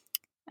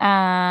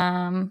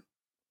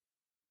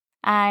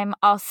 I'm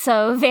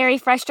also very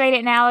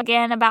frustrated now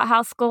again about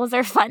how schools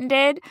are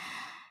funded.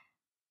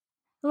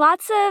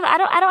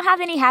 I don't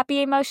have any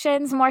happy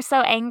emotions, more so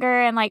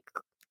anger and like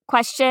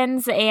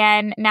questions.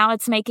 And now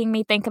it's making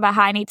me think about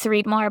how I need to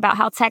read more about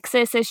how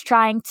Texas is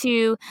trying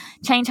to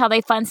change how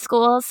they fund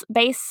schools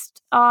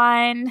based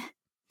on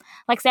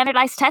like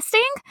standardized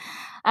testing.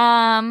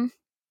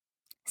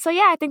 So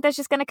yeah, I think that's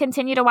just going to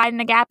continue to widen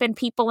the gap, and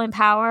people in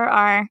power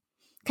are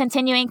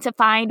continuing to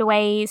find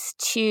ways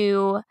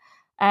to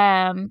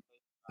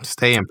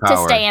stay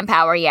in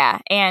power. Yeah,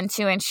 and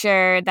to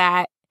ensure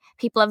that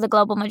people of the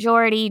global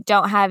majority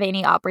don't have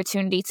any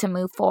opportunity to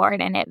move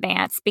forward and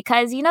advance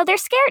because, they're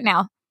scared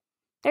now.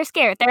 They're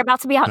scared. They're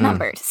about to be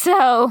outnumbered.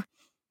 So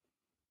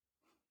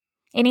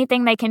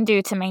anything they can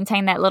do to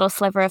maintain that little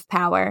sliver of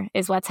power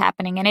is what's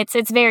happening. And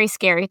it's very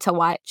scary to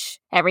watch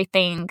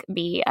everything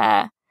be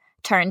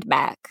turned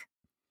back.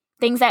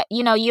 Things that,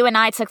 you and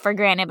I took for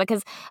granted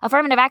because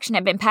affirmative action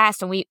had been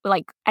passed and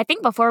I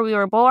think before we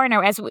were born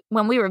or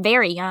when we were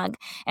very young.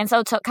 And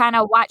so to kind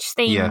of watch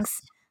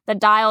things, the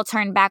dial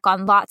turn back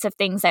on lots of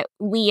things that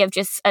we have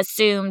just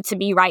assumed to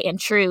be right and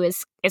true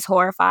is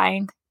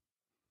horrifying.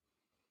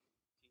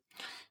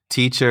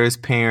 Teachers,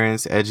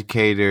 parents,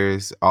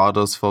 educators, all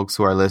those folks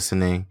who are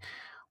listening,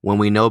 when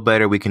we know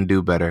better, we can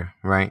do better,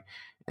 right?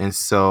 And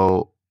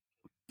so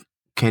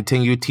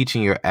continue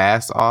teaching your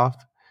ass off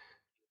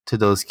to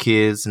those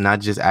kids,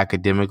 not just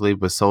academically,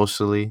 but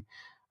socially.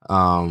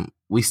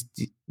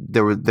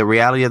 The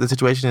reality of the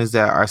situation is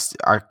that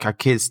our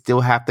kids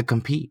still have to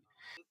compete.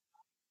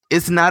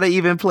 It's not an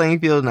even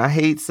playing field, and I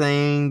hate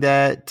saying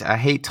that. I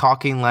hate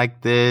talking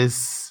like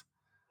this,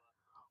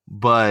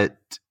 but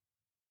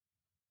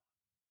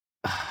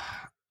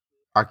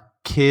our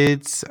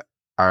kids,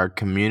 our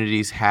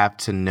communities have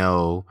to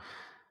know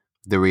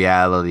the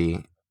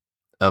reality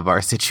of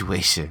our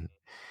situation.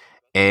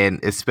 And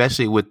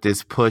especially with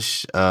this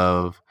push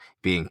of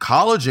being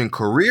college and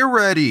career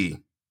ready,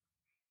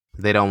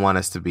 they don't want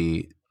us to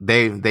be.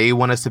 They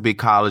want us to be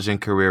college and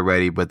career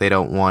ready, but they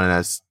don't want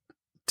us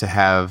to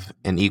have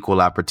an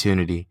equal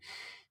opportunity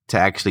to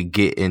actually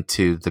get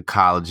into the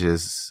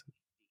colleges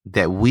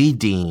that we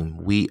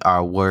deem we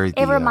are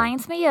worthy of. It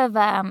reminds me of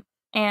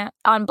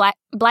on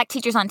Black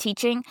Teachers on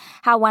Teaching,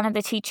 how one of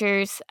the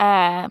teachers,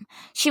 I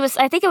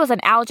think it was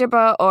an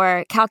algebra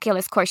or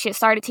calculus course. She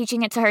started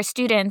teaching it to her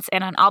students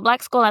in an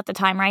all-Black school at the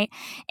time, right?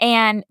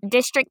 And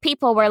district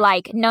people were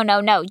like, no,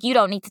 you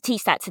don't need to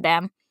teach that to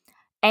them.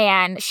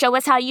 And show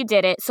us how you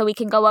did it so we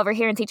can go over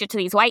here and teach it to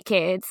these white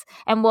kids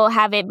and we'll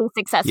have it be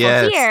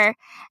successful here.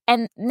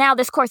 And now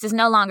this course is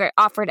no longer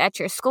offered at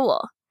your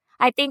school.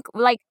 I think,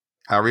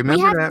 I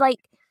remember that.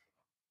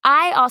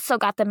 I also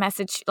got the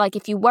message,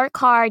 if you work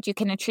hard, you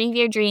can achieve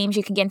your dreams,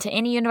 you can get into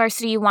any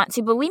university you want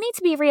to, but we need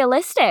to be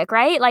realistic,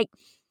 right? Like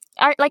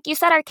you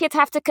said, our kids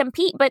have to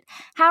compete, but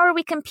how are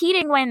we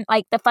competing when,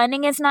 the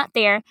funding is not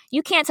there?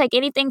 You can't take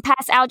anything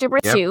past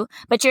Algebra 2,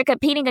 but you're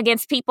competing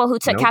against people who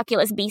took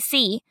Calculus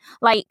BC.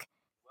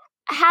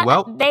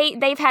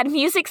 They've had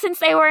music since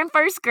they were in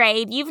first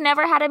grade. You've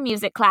never had a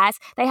music class.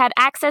 They had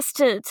access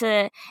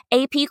to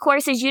AP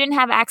courses. You didn't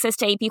have access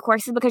to AP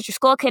courses because your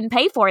school couldn't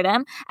pay for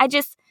them.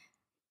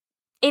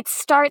 It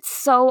starts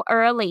so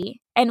early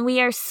and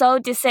we are so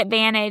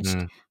disadvantaged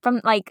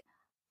from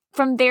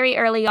very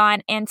early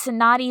on, and to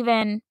not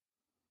even,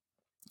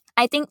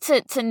 I think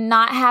to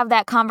not have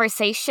that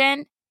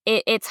conversation,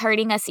 it's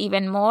hurting us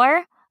even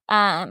more.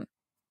 I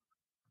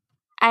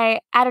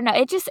don't know.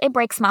 It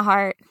breaks my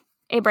heart.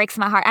 It breaks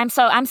my heart.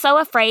 I'm so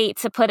afraid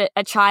to put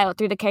a child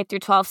through the K through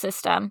 12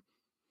 system.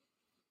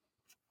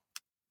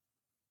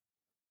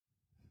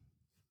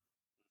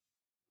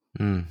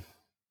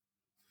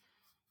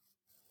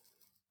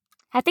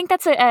 I think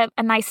that's a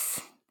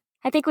nice.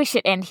 I think we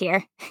should end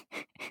here.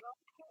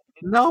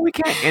 No, we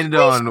can't end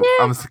on,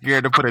 I'm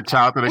scared to put a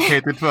child through the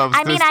K through 12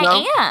 system. I mean,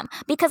 I am,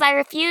 because I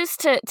refuse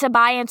to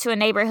buy into a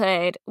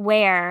neighborhood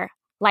where,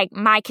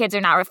 my kids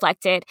are not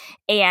reflected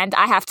and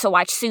I have to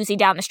watch Susie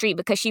down the street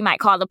because she might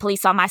call the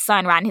police on my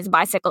son riding his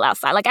bicycle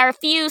outside. I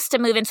refuse to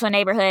move into a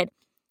neighborhood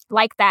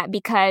like that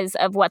because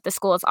of what the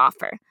schools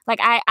offer.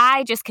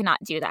 I just cannot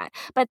do that.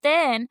 But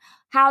then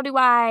how do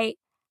I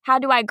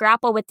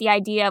grapple with the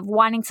idea of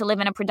wanting to live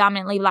in a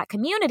predominantly Black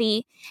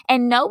community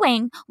and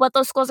knowing what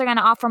those schools are going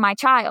to offer my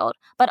child?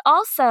 But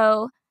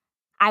also,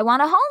 I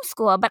want to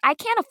homeschool, but I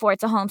can't afford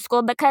to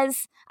homeschool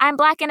because I'm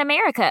Black in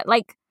America.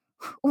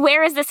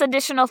 Where is this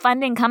additional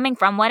funding coming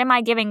from? What am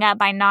I giving up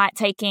by not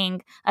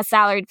taking a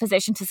salaried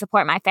position to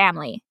support my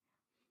family?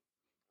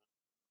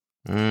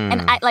 And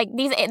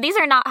these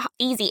are not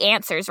easy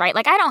answers, right?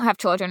 I don't have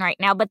children right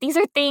now, but these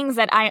are things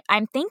that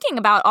I'm thinking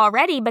about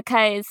already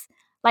because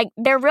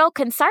they're real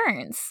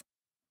concerns.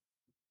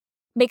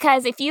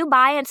 Because if you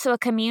buy into a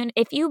community,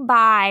 if you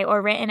buy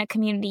or rent in a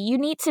community, you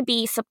need to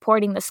be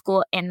supporting the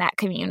school in that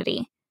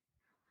community.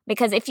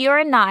 Because if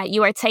you're not,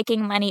 you are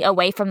taking money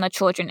away from the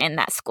children in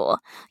that school.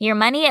 Your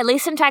money, at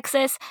least in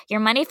Texas, your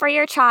money for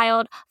your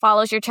child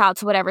follows your child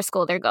to whatever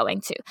school they're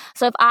going to.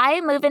 So if I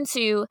move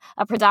into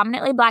a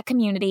predominantly Black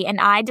community and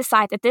I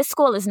decide that this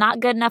school is not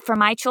good enough for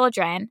my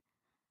children,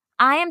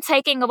 I am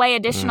taking away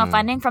additional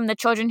funding from the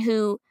children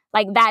who,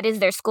 that is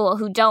their school,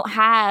 who don't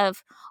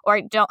have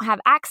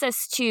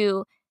access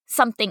to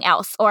something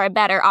else or a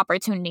better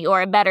opportunity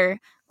or a better,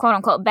 quote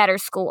unquote, better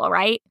school,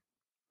 right?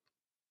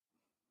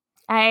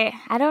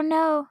 I don't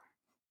know.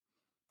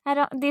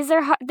 These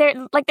are hard.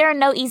 There are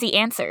no easy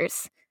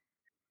answers.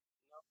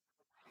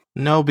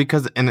 No,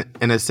 because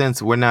in a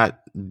sense, we're not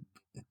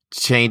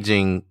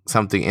changing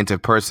something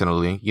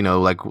interpersonally,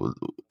 like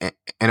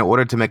in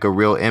order to make a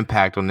real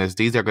impact on this,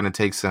 these are going to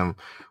take some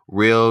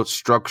real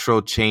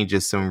structural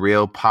changes, some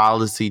real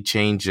policy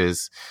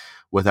changes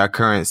with our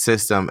current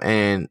system.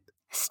 And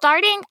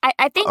starting,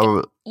 I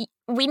think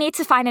we need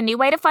to find a new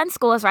way to fund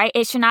schools, right?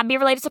 It should not be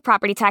related to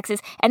property taxes.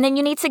 And then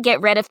you need to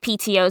get rid of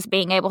PTOs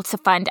being able to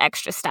fund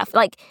extra stuff.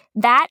 Like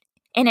that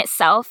in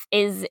itself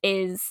is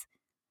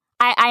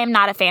I am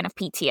not a fan of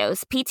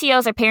PTOs.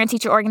 PTOs are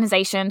parent-teacher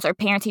organizations or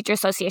parent-teacher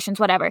associations,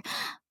 whatever.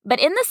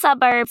 But in the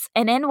suburbs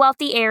and in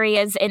wealthy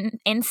areas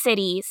in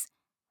cities,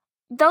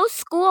 those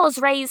schools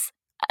raise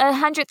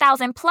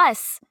 $100,000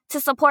 plus to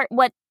support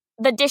what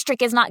the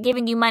district is not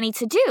giving you money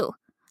to do.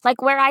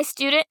 Like where I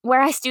student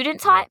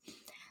taught,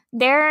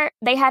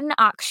 they had an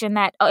auction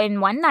that in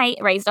one night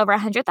raised over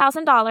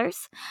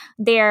 $100,000.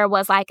 There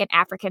was like an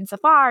African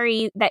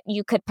safari that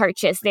you could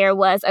purchase. There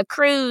was a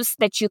cruise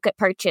that you could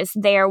purchase.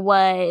 There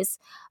was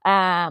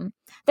there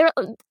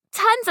were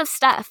tons of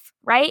stuff,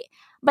 right?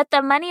 But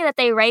the money that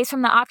they raised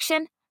from the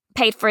auction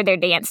paid for their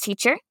dance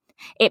teacher.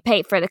 It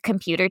paid for the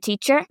computer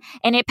teacher,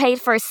 and it paid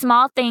for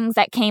small things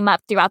that came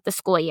up throughout the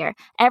school year.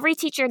 Every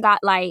teacher got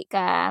like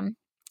 $500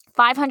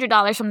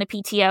 from the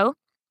PTO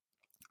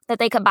that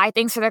they could buy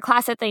things for their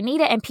class that they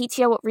needed, and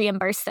PTO would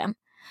reimburse them.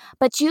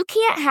 But you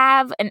can't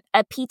have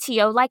a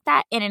PTO like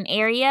that in an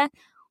area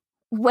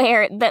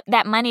where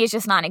that money is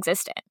just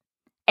non-existent.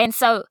 And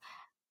so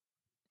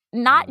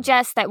not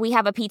just that we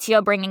have a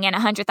PTO bringing in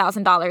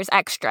 $100,000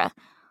 extra,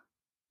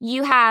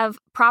 you have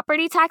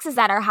property taxes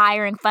that are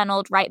higher and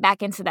funneled right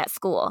back into that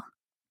school.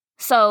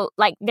 So,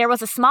 like, there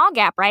was a small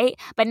gap, right?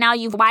 But now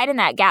you've widened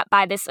that gap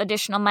by this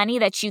additional money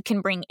that you can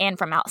bring in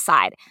from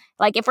outside.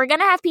 Like, if we're going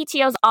to have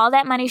PTOs, all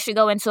that money should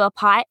go into a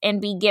pot and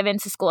be given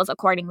to schools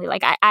accordingly.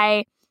 Like,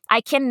 I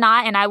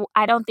cannot, and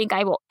I don't think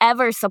I will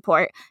ever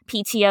support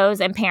PTOs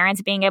and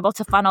parents being able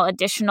to funnel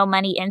additional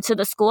money into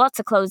the school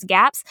to close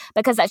gaps,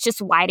 because that's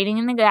just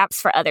widening the gaps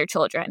for other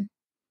children.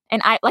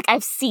 And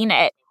I've seen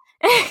it.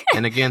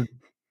 And again,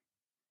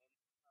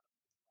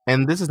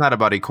 and this is not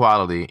about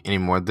equality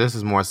anymore. This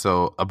is more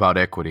so about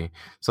equity.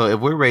 So if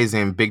we're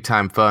raising big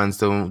time funds,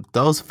 then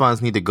those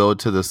funds need to go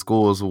to the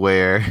schools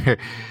where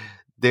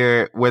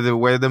where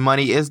the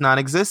money is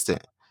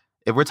non-existent.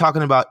 If we're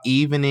talking about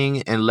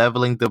evening and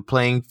leveling the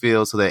playing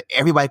field so that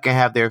everybody can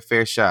have their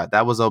fair shot,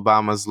 that was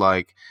Obama's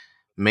like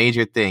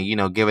major thing,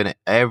 giving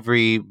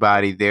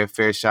everybody their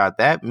fair shot.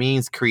 That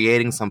means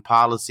creating some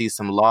policies,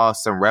 some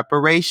laws, some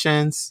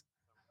reparations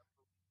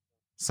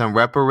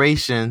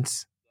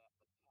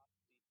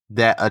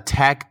that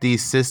attack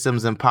these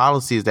systems and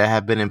policies that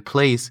have been in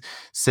place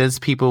since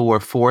people were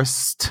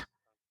forced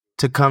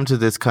to come to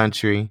this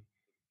country.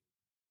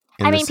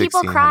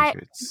 People cry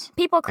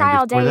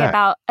all day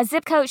about a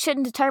zip code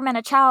shouldn't determine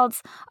a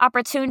child's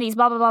opportunities,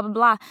 blah, blah, blah, blah,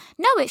 blah.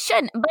 No, it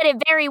shouldn't, but it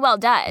very well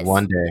does.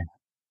 One day.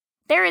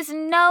 There is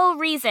no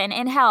reason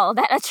in hell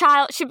that a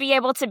child should be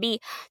able to be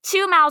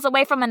 2 miles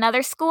away from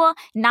another school,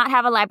 not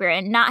have a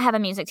librarian, not have a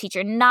music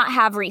teacher, not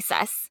have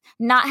recess,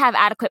 not have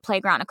adequate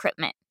playground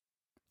equipment.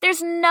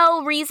 There's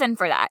no reason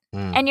for that.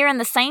 And you're in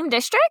the same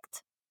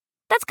district?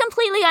 That's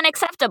completely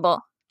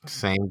unacceptable.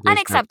 Same district.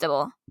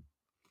 Unacceptable.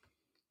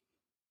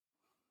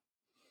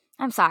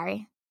 I'm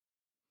sorry.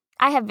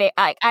 I'm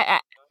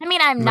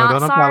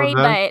not sorry,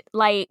 but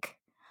like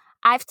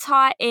I've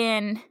taught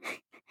in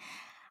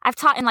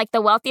like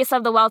the wealthiest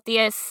of the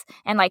wealthiest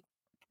and like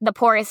the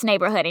poorest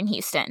neighborhood in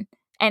Houston.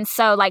 And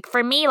so like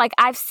for me, like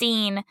I've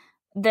seen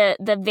the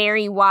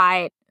very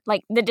wide,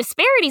 like the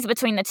disparities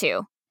between the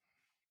two.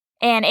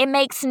 And it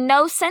makes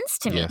no sense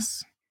to me.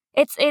 Yes.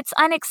 It's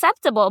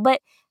unacceptable,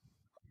 but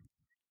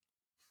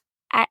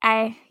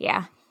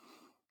yeah.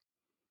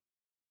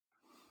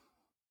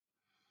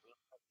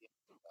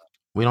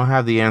 We don't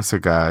have the answer,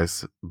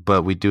 guys,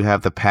 but we do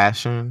have the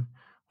passion,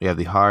 we have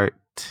the heart,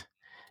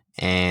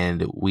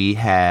 and we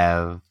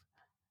have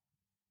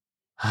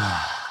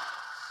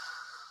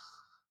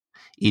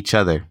each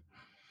other.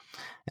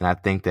 And I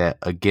think that,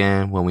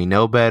 again, when we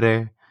know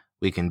better,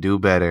 we can do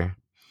better.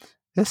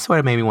 This sort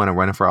of made me want to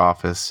run for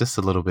office just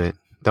a little bit.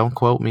 Don't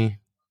quote me.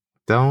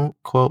 Don't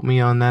quote me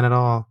on that at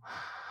all.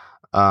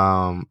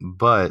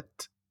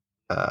 But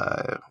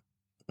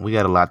we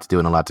got a lot to do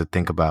and a lot to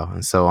think about.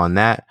 And so on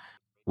that,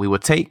 we will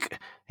take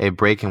a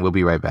break and we'll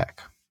be right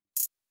back.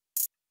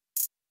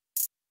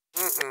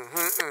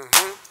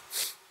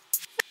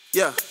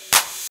 Yeah.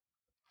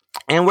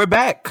 And we're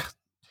back.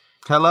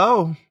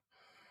 Hello.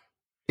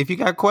 If you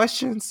got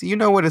questions, you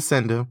know where to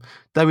send them.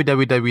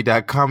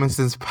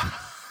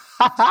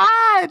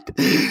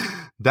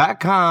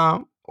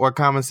 www.commonsensepod.com or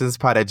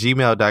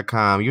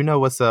commonsensepod@gmail.com. You know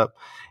what's up.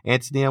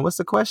 Antonia, what's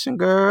the question,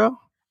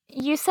 girl?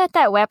 You said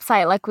that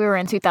website like we were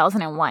in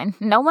 2001.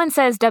 No one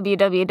says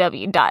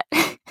www.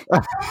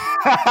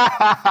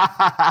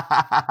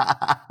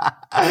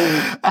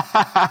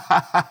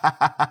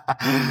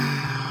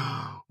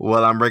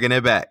 Well, I'm bringing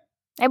it back.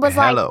 It was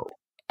Hello.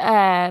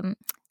 Like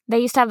they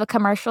used to have the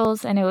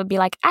commercials and it would be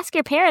like, ask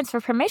your parents for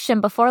permission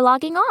before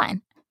logging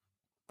on.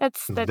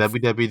 That's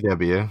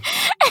www.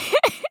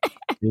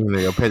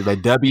 They'll pay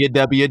like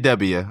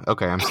WWW.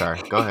 Okay, I'm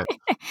sorry. Go ahead.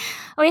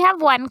 We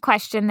have one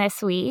question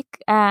this week,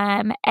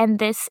 and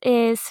this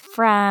is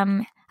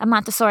from a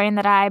Montessorian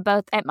that I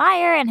both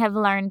admire and have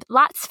learned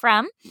lots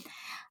from.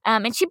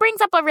 And she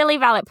brings up a really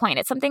valid point.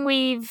 It's something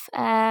we've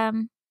not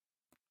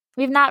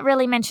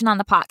really mentioned on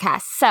the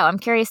podcast. So I'm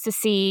curious to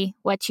see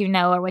what you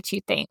know or what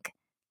you think.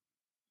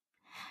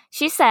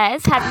 She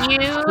says,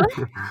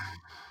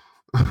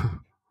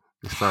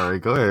 Sorry,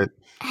 go ahead.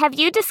 Have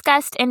you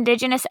discussed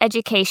Indigenous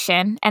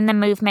education and the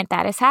movement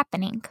that is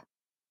happening?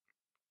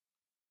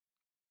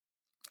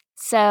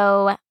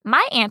 So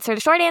my answer,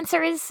 the short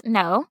answer is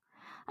no.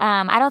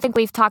 I don't think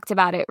we've talked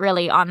about it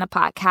really on the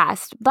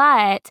podcast,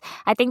 but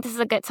I think this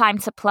is a good time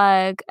to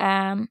plug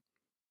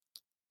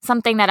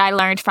something that I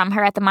learned from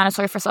her at the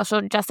Montessori for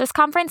Social Justice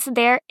Conference.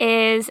 There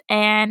is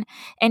an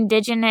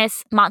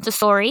Indigenous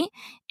Montessori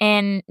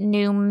in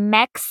New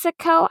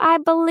Mexico, I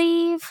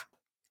believe.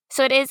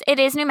 So it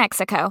is New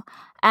Mexico.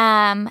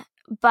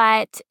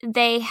 But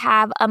they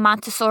have a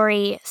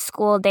Montessori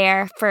school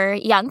there for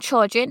young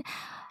children.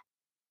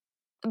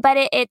 But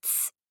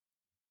it's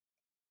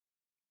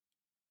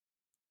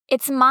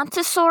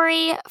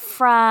Montessori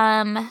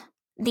from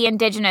the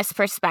Indigenous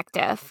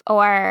perspective,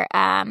 or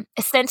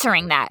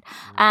centering that.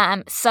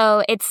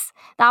 So it's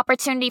the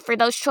opportunity for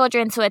those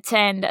children to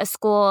attend a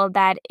school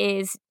that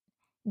is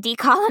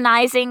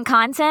decolonizing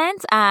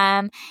content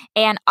and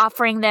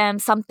offering them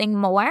something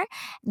more.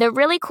 The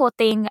really cool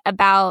thing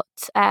about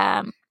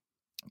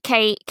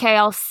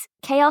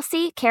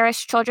KLC,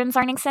 Karish Children's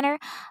Learning Center,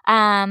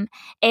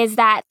 is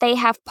that they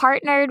have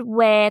partnered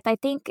with, I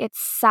think it's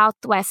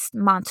Southwest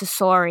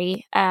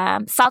Montessori,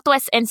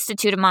 Southwest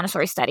Institute of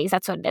Montessori Studies.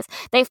 That's what it is.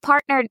 They've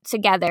partnered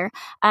together,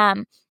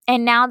 and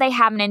now they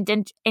have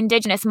an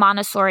Indigenous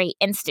Montessori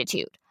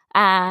Institute.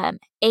 And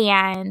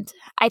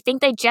I think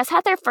they just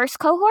had their first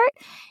cohort,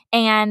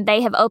 and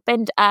they have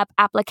opened up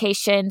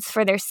applications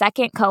for their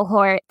second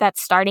cohort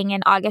that's starting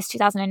in August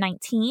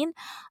 2019.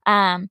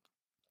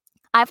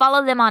 I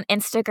follow them on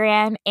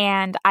Instagram,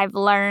 and I've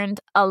learned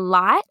a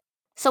lot.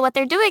 So what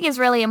they're doing is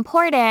really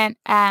important,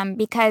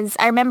 because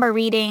I remember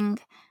reading,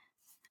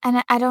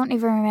 and I don't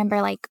even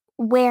remember like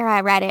where I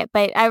read it,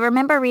 but I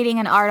remember reading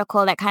an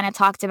article that kind of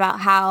talked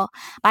about how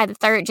by the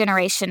third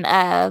generation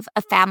of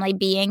a family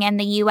being in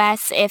the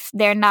U.S., if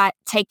they're not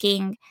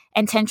taking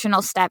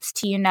intentional steps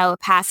to,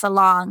 pass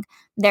along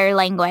their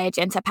language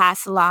and to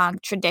pass along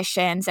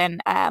traditions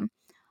and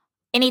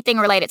anything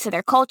related to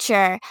their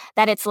culture,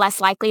 that it's less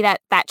likely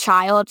that that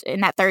child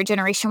in that third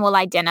generation will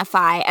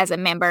identify as a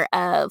member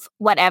of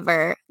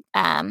whatever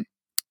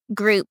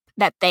group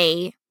that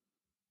they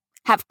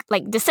have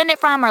like descended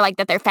from, or like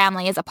that their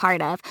family is a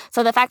part of.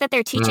 So the fact that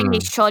they're teaching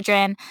these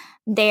children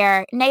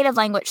their native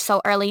language so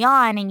early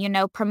on,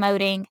 and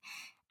promoting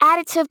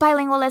additive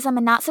bilingualism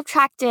and not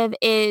subtractive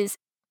is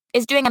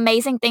doing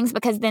amazing things,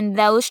 because then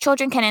those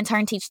children can in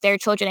turn teach their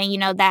children,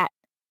 and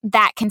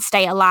that can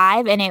stay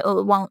alive and it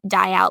won't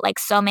die out like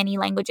so many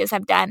languages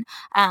have done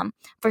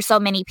for so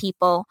many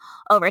people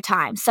over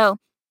time. So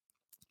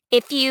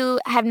if you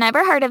have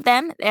never heard of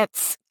them,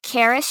 it's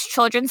Karish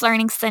Children's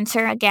Learning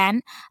Center.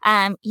 Again,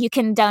 you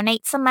can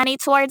donate some money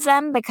towards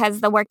them because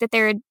the work that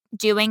they're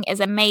doing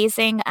is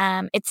amazing.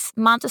 It's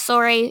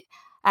Montessori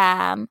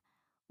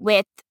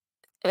with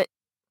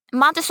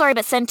Montessori,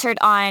 but centered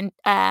on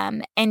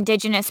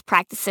Indigenous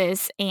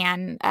practices,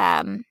 and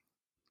I'm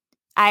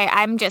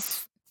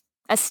just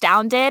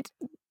astounded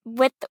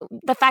with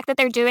the fact that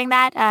they're doing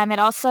that. It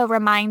also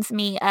reminds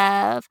me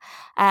of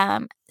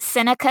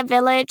Seneca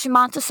Village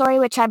Montessori,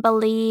 which I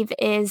believe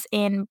is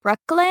in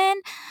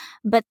Brooklyn,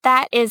 but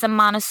that is a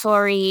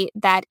Montessori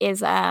that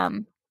is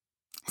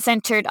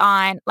centered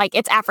on like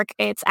it's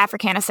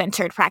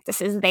Africana-centered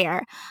practices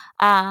there.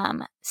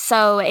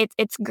 So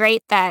it's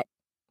great that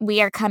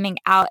we are coming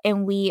out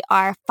and we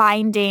are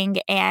finding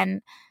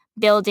and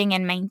building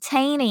and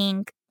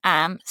maintaining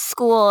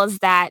schools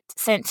that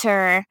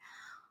center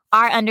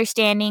our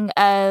understanding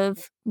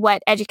of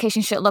what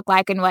education should look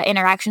like and what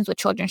interactions with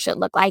children should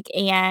look like,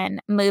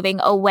 and moving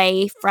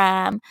away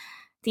from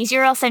these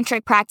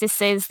Eurocentric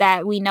practices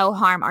that we know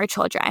harm our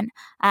children.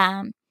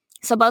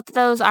 So both of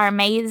those are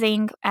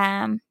amazing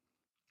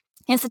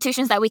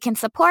institutions that we can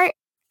support.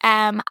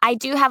 I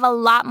do have a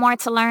lot more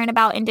to learn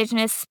about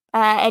Indigenous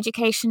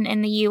education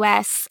in the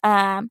U.S.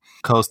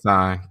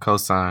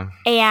 Cosign.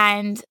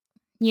 And,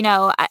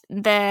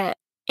 the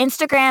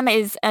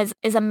Instagram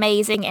is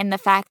amazing in the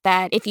fact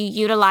that if you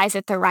utilize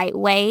it the right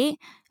way,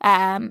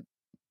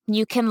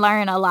 you can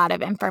learn a lot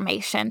of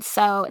information.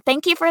 So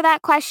thank you for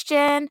that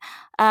question,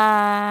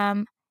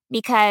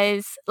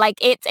 because like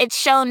it's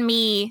shown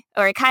me,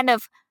 or it kind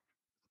of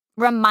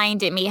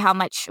reminded me how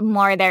much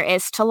more there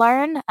is to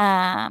learn.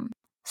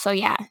 So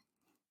yeah.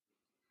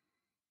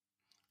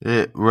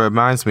 It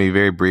reminds me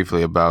very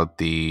briefly about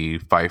the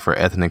fight for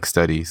ethnic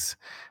studies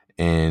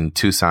in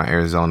Tucson,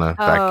 Arizona,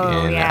 back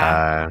in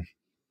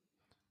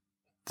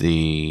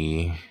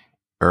the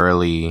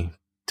early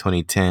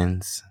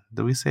 2010s.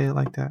 Do we say it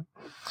like that?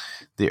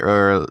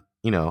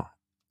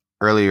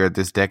 Earlier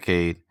this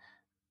decade.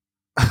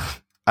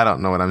 I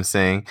don't know what I'm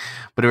saying,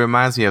 but it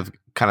reminds me of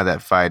kind of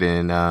that fight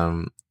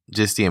in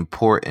just the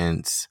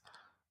importance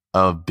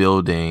of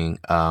building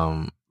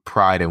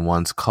pride in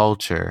one's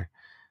culture,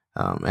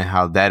 and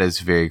how that is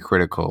very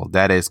critical.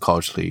 That is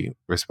culturally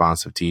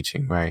responsive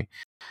teaching, right?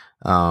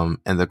 And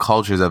the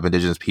cultures of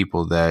indigenous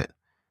people that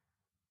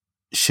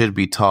should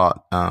be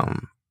taught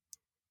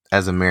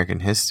as American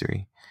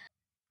history.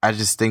 I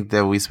just think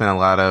that we spend a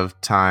lot of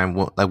time,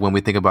 like when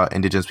we think about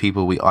indigenous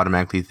people, we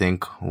automatically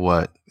think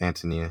what,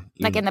 Antonia?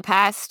 Like in the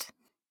past.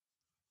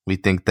 We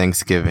think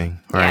Thanksgiving,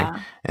 right? Yeah.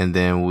 And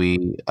then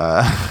we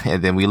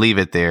leave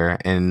it there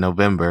in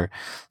November.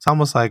 It's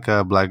almost like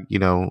Black,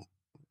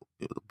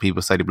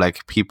 people study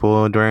Black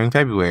people during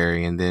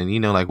February, and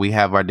then like we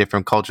have our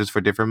different cultures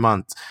for different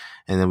months,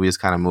 and then we just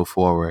kind of move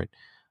forward.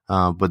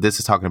 But this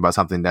is talking about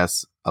something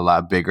that's a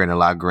lot bigger and a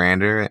lot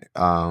grander,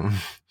 and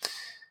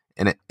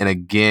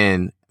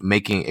again,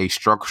 making a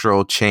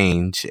structural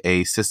change,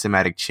 a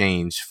systematic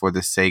change for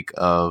the sake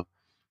of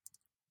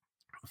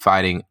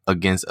fighting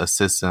against a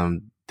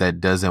system that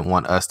doesn't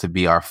want us to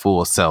be our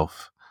full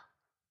self.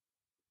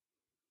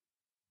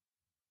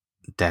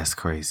 That's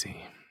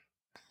crazy.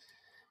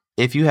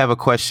 If you have a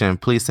question,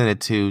 please send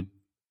it to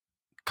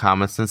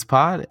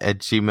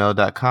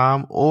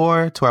commonsensepod@gmail.com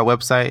or to our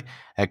website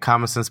at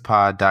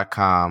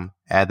commonsensepod.com.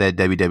 Add that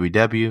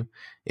www.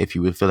 If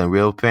you were feeling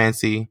real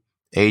fancy,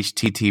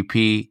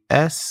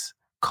 https://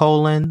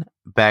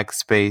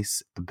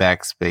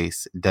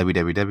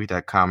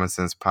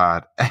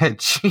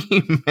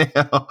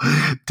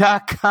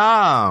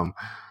 www.commonsensepod@gmail.com.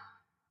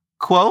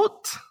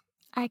 Quote?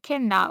 I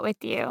cannot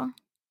with you.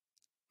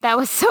 That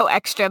was so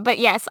extra. But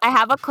yes, I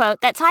have a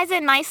quote that ties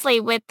in nicely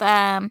with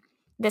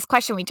this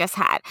question we just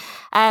had.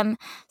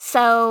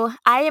 So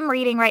I am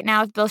reading right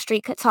now If Beale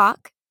Street Could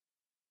Talk,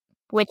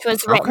 which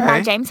was written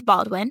by James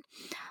Baldwin.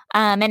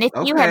 And if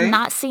you have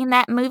not seen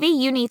that movie,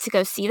 you need to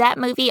go see that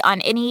movie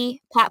on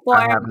any platform.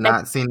 I have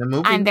not seen the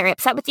movie. I'm very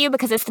upset with you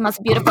because it's the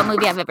most beautiful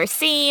movie I've ever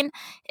seen.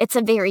 It's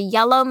a very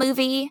yellow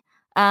movie.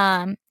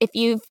 If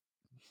you've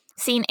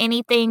seen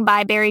anything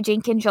by Barry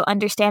Jenkins, you'll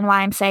understand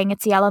why I'm saying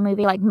it's a yellow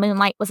movie. Like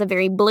Moonlight was a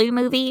very blue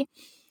movie.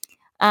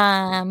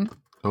 Are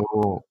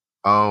you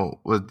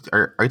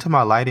talking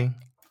about lighting?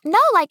 No,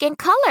 like in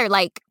color.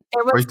 Like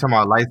there was. Are you talking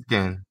about light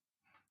skin?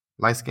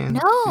 Light skin?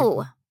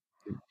 No.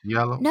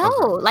 Yellow? No,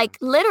 like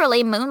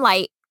literally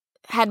Moonlight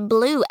had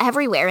blue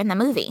everywhere in the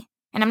movie.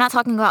 And I'm not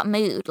talking about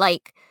mood,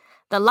 like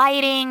the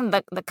lighting,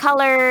 the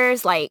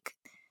colors, like,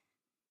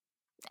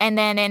 and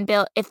then in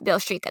If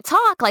Beale Street Could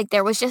Talk, like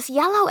there was just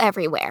yellow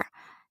everywhere.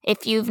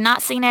 If you've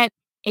not seen it,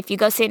 if you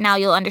go see it now,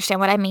 you'll understand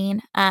what I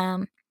mean.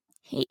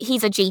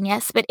 He's a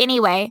genius. But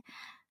anyway,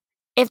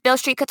 If Beale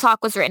Street Could Talk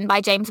was written by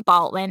James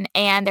Baldwin,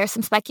 and there's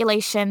some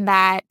speculation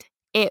that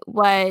it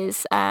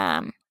was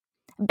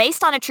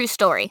based on a true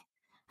story.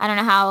 I don't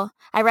know how.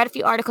 I read a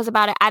few articles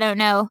about it. I don't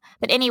know.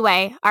 But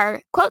anyway,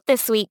 our quote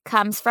this week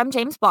comes from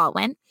James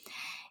Baldwin.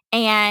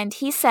 And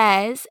he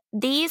says,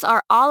 "These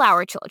are all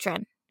our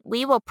children.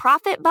 We will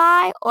profit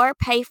by or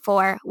pay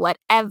for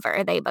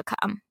whatever they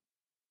become."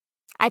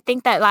 I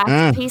think that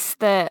last piece,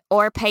 the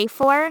or pay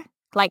for,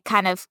 like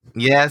kind of.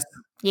 Yes.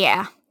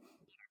 Yeah.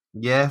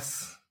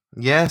 Yes.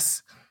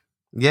 Yes.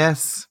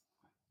 Yes.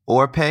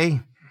 Or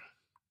pay.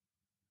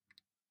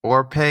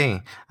 Or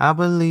pay. I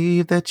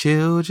believe that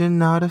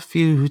children are the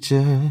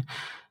future,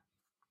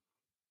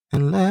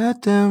 and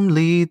let them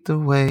lead the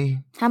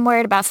way. I'm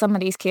worried about some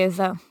of these kids,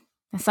 though,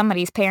 and some of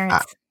these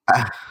parents.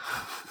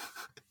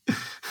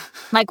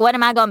 Like, what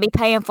am I going to be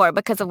paying for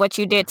because of what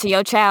you did to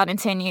your child in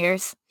 10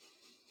 years?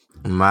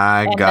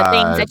 My and God. The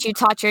things that you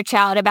taught your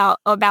child about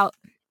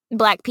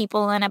Black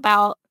people and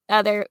about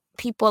other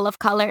people of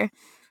color.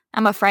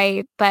 I'm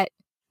afraid, but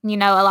a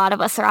lot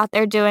of us are out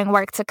there doing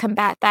work to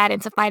combat that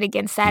and to fight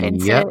against that and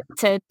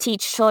to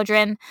teach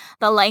children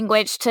the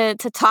language to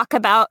talk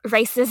about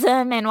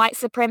racism and white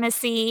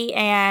supremacy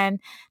and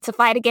to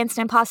fight against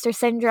imposter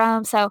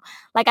syndrome. So,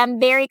 like, I'm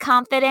very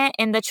confident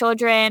in the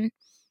children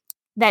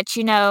that,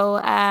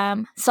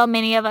 so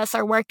many of us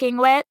are working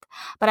with,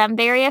 but I'm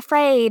very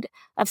afraid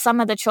of some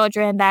of the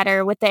children that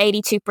are with the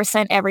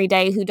 82% every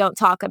day who don't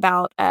talk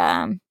about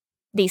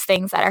these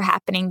things that are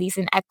happening, these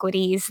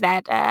inequities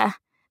that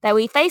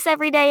we face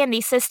every day, and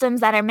these systems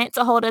that are meant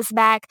to hold us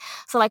back.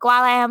 So, like,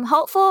 while I am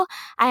hopeful,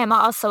 I am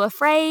also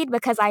afraid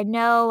because I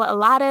know a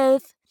lot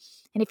of,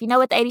 and if you know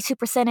what the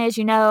 82% is,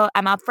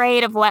 I'm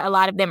afraid of what a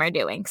lot of them are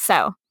doing.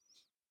 So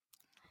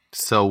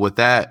with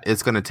that,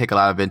 it's going to take a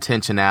lot of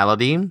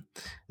intentionality.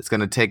 It's going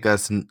to take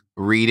us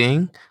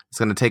reading. It's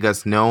going to take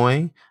us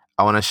knowing.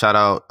 I want to shout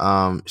out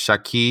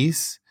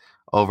Shakis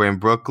over in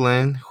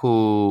Brooklyn,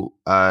 who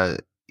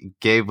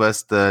gave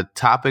us the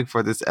topic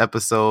for this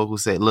episode, who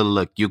said,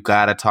 look, you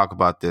got to talk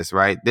about this,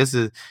 right?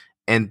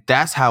 And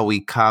that's how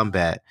we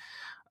combat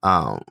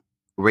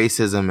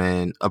racism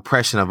and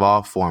oppression of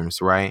all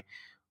forms, right?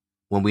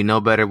 When we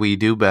know better, we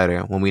do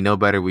better. When we know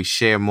better, we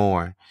share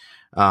more.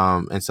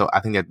 And so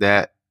I think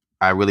that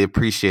I really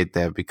appreciate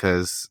that,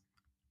 because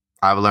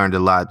I've learned a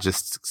lot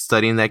just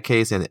studying that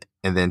case and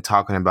then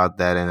talking about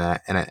that.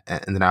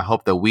 And then I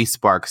hope that we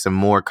spark some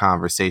more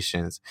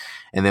conversations,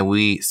 and then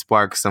we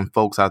spark some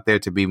folks out there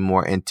to be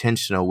more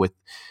intentional with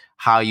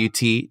how you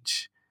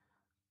teach,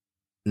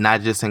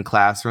 not just in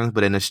classrooms,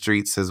 but in the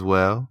streets as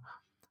well.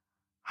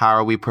 How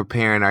are we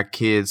preparing our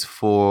kids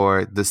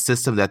for the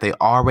system that they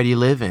already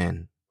live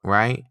in,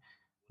 right?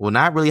 Well,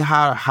 not really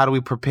how do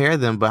we prepare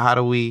them, but how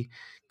do we,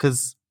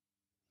 because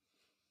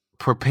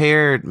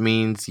prepared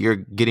means you're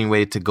getting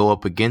ready to go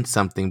up against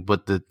something,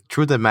 but the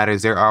truth of the matter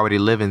is they're already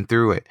living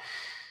through it.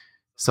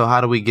 So how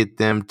do we get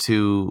them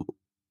to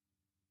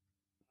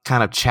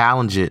kind of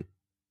challenge it?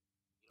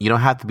 You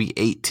don't have to be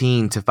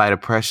 18 to fight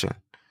oppression.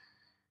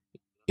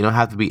 You don't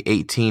have to be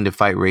 18 to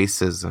fight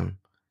racism.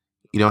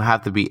 You don't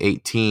have to be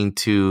 18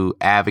 to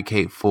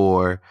advocate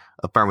for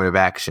affirmative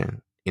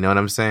action. You know what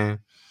I'm saying?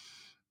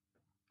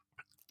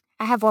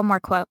 I have one more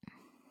quote.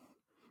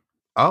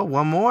 Oh,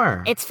 one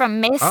more. It's from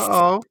Miss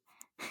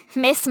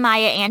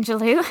Maya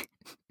Angelou.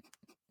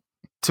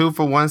 2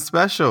 for 1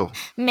 special.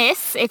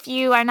 Miss, if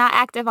you are not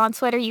active on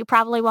Twitter, you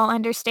probably won't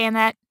understand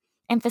that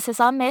emphasis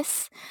on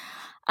Miss.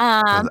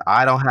 'Cause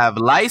I don't have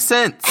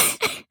license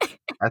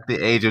at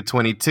the age of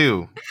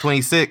 22.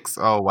 26.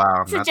 Oh,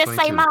 wow. So not just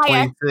 22, say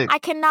Maya. 26. I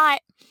cannot.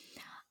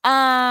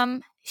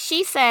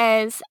 She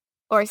says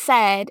or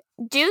said,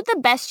 do the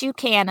best you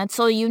can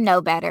until you know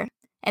better.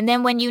 And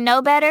then when you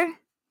know better,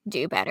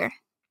 do better.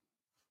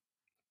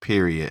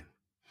 Period.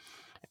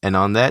 And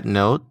on that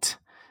note,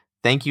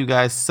 thank you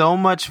guys so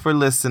much for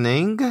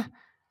listening.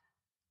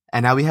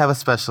 And now we have a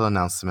special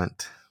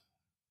announcement.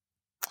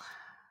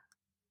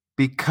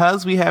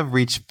 Because we have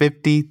reached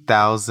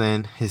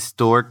 50,000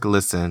 historic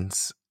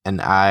listens,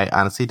 and I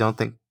honestly don't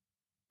think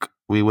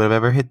we would have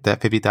ever hit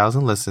that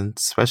 50,000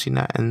 listens, especially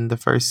not in the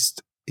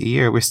first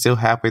year. We're still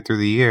halfway through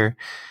the year.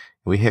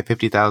 We hit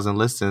 50,000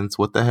 listens.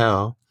 What the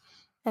hell?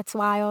 That's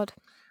wild.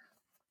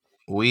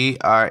 We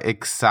are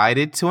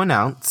excited to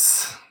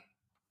announce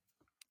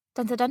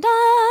Dun, dun, dun,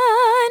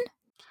 dun.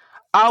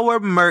 our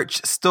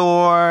merch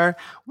store.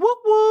 Woo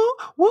woo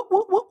woo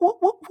woo woo woo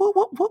woo woo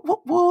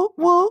woo woo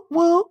woo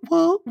woo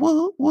woo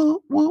woo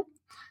woo woo.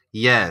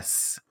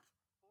 Yes.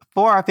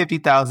 For our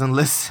 50,000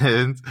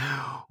 listens,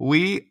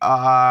 we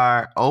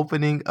are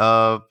opening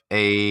up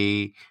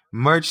a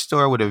merch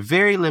store with a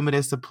very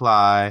limited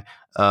supply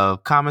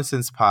of Common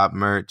Sense Pod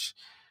merch.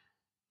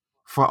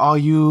 For all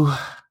you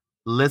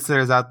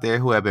listeners out there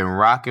who have been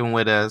rocking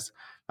with us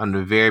from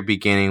the very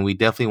beginning, we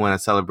definitely want to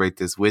celebrate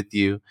this with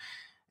you.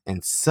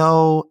 And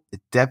so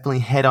definitely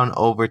head on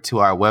over to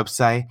our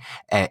website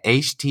at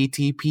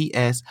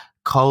https://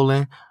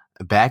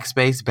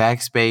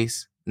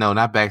 no,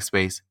 not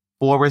backspace,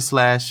 /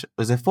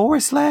 is it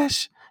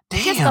 /?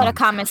 Damn. Just go to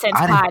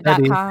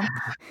commonsensepod.com.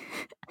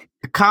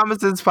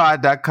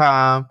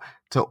 commonsensepod.com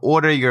to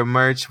order your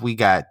merch. We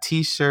got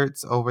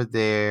t-shirts over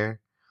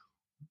there.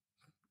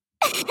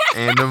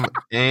 and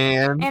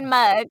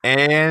Mug.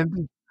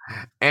 And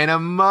a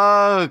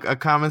mug, a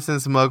Common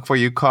Sense mug for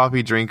you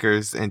coffee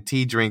drinkers and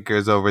tea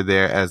drinkers over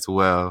there as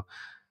well.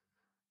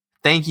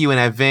 Thank you in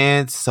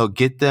advance. So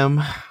get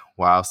them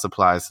while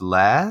supplies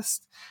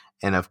last.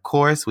 And of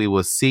course, we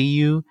will see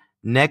you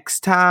next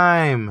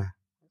time.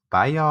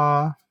 Bye,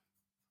 y'all.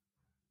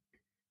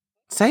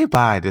 Say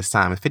bye this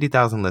time. It's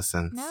 50,000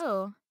 listens.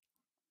 No.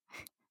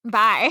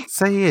 Bye.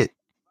 Say it.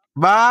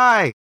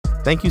 Bye.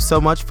 Thank you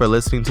so much for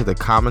listening to the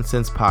Common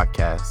Sense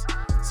Podcast.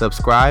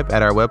 Subscribe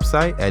at our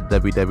website at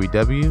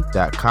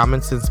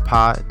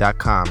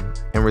www.commonsensepod.com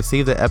and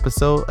receive the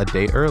episode a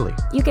day early.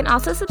 You can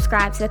also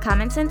subscribe to the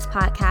Common Sense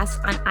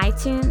Podcast on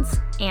iTunes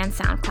and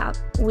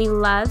SoundCloud. We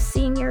love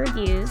seeing your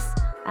reviews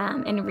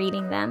and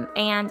reading them,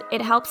 and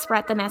it helps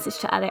spread the message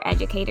to other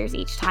educators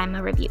each time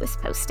a review is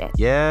posted.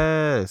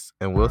 Yes,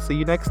 and we'll see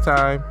you next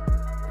time.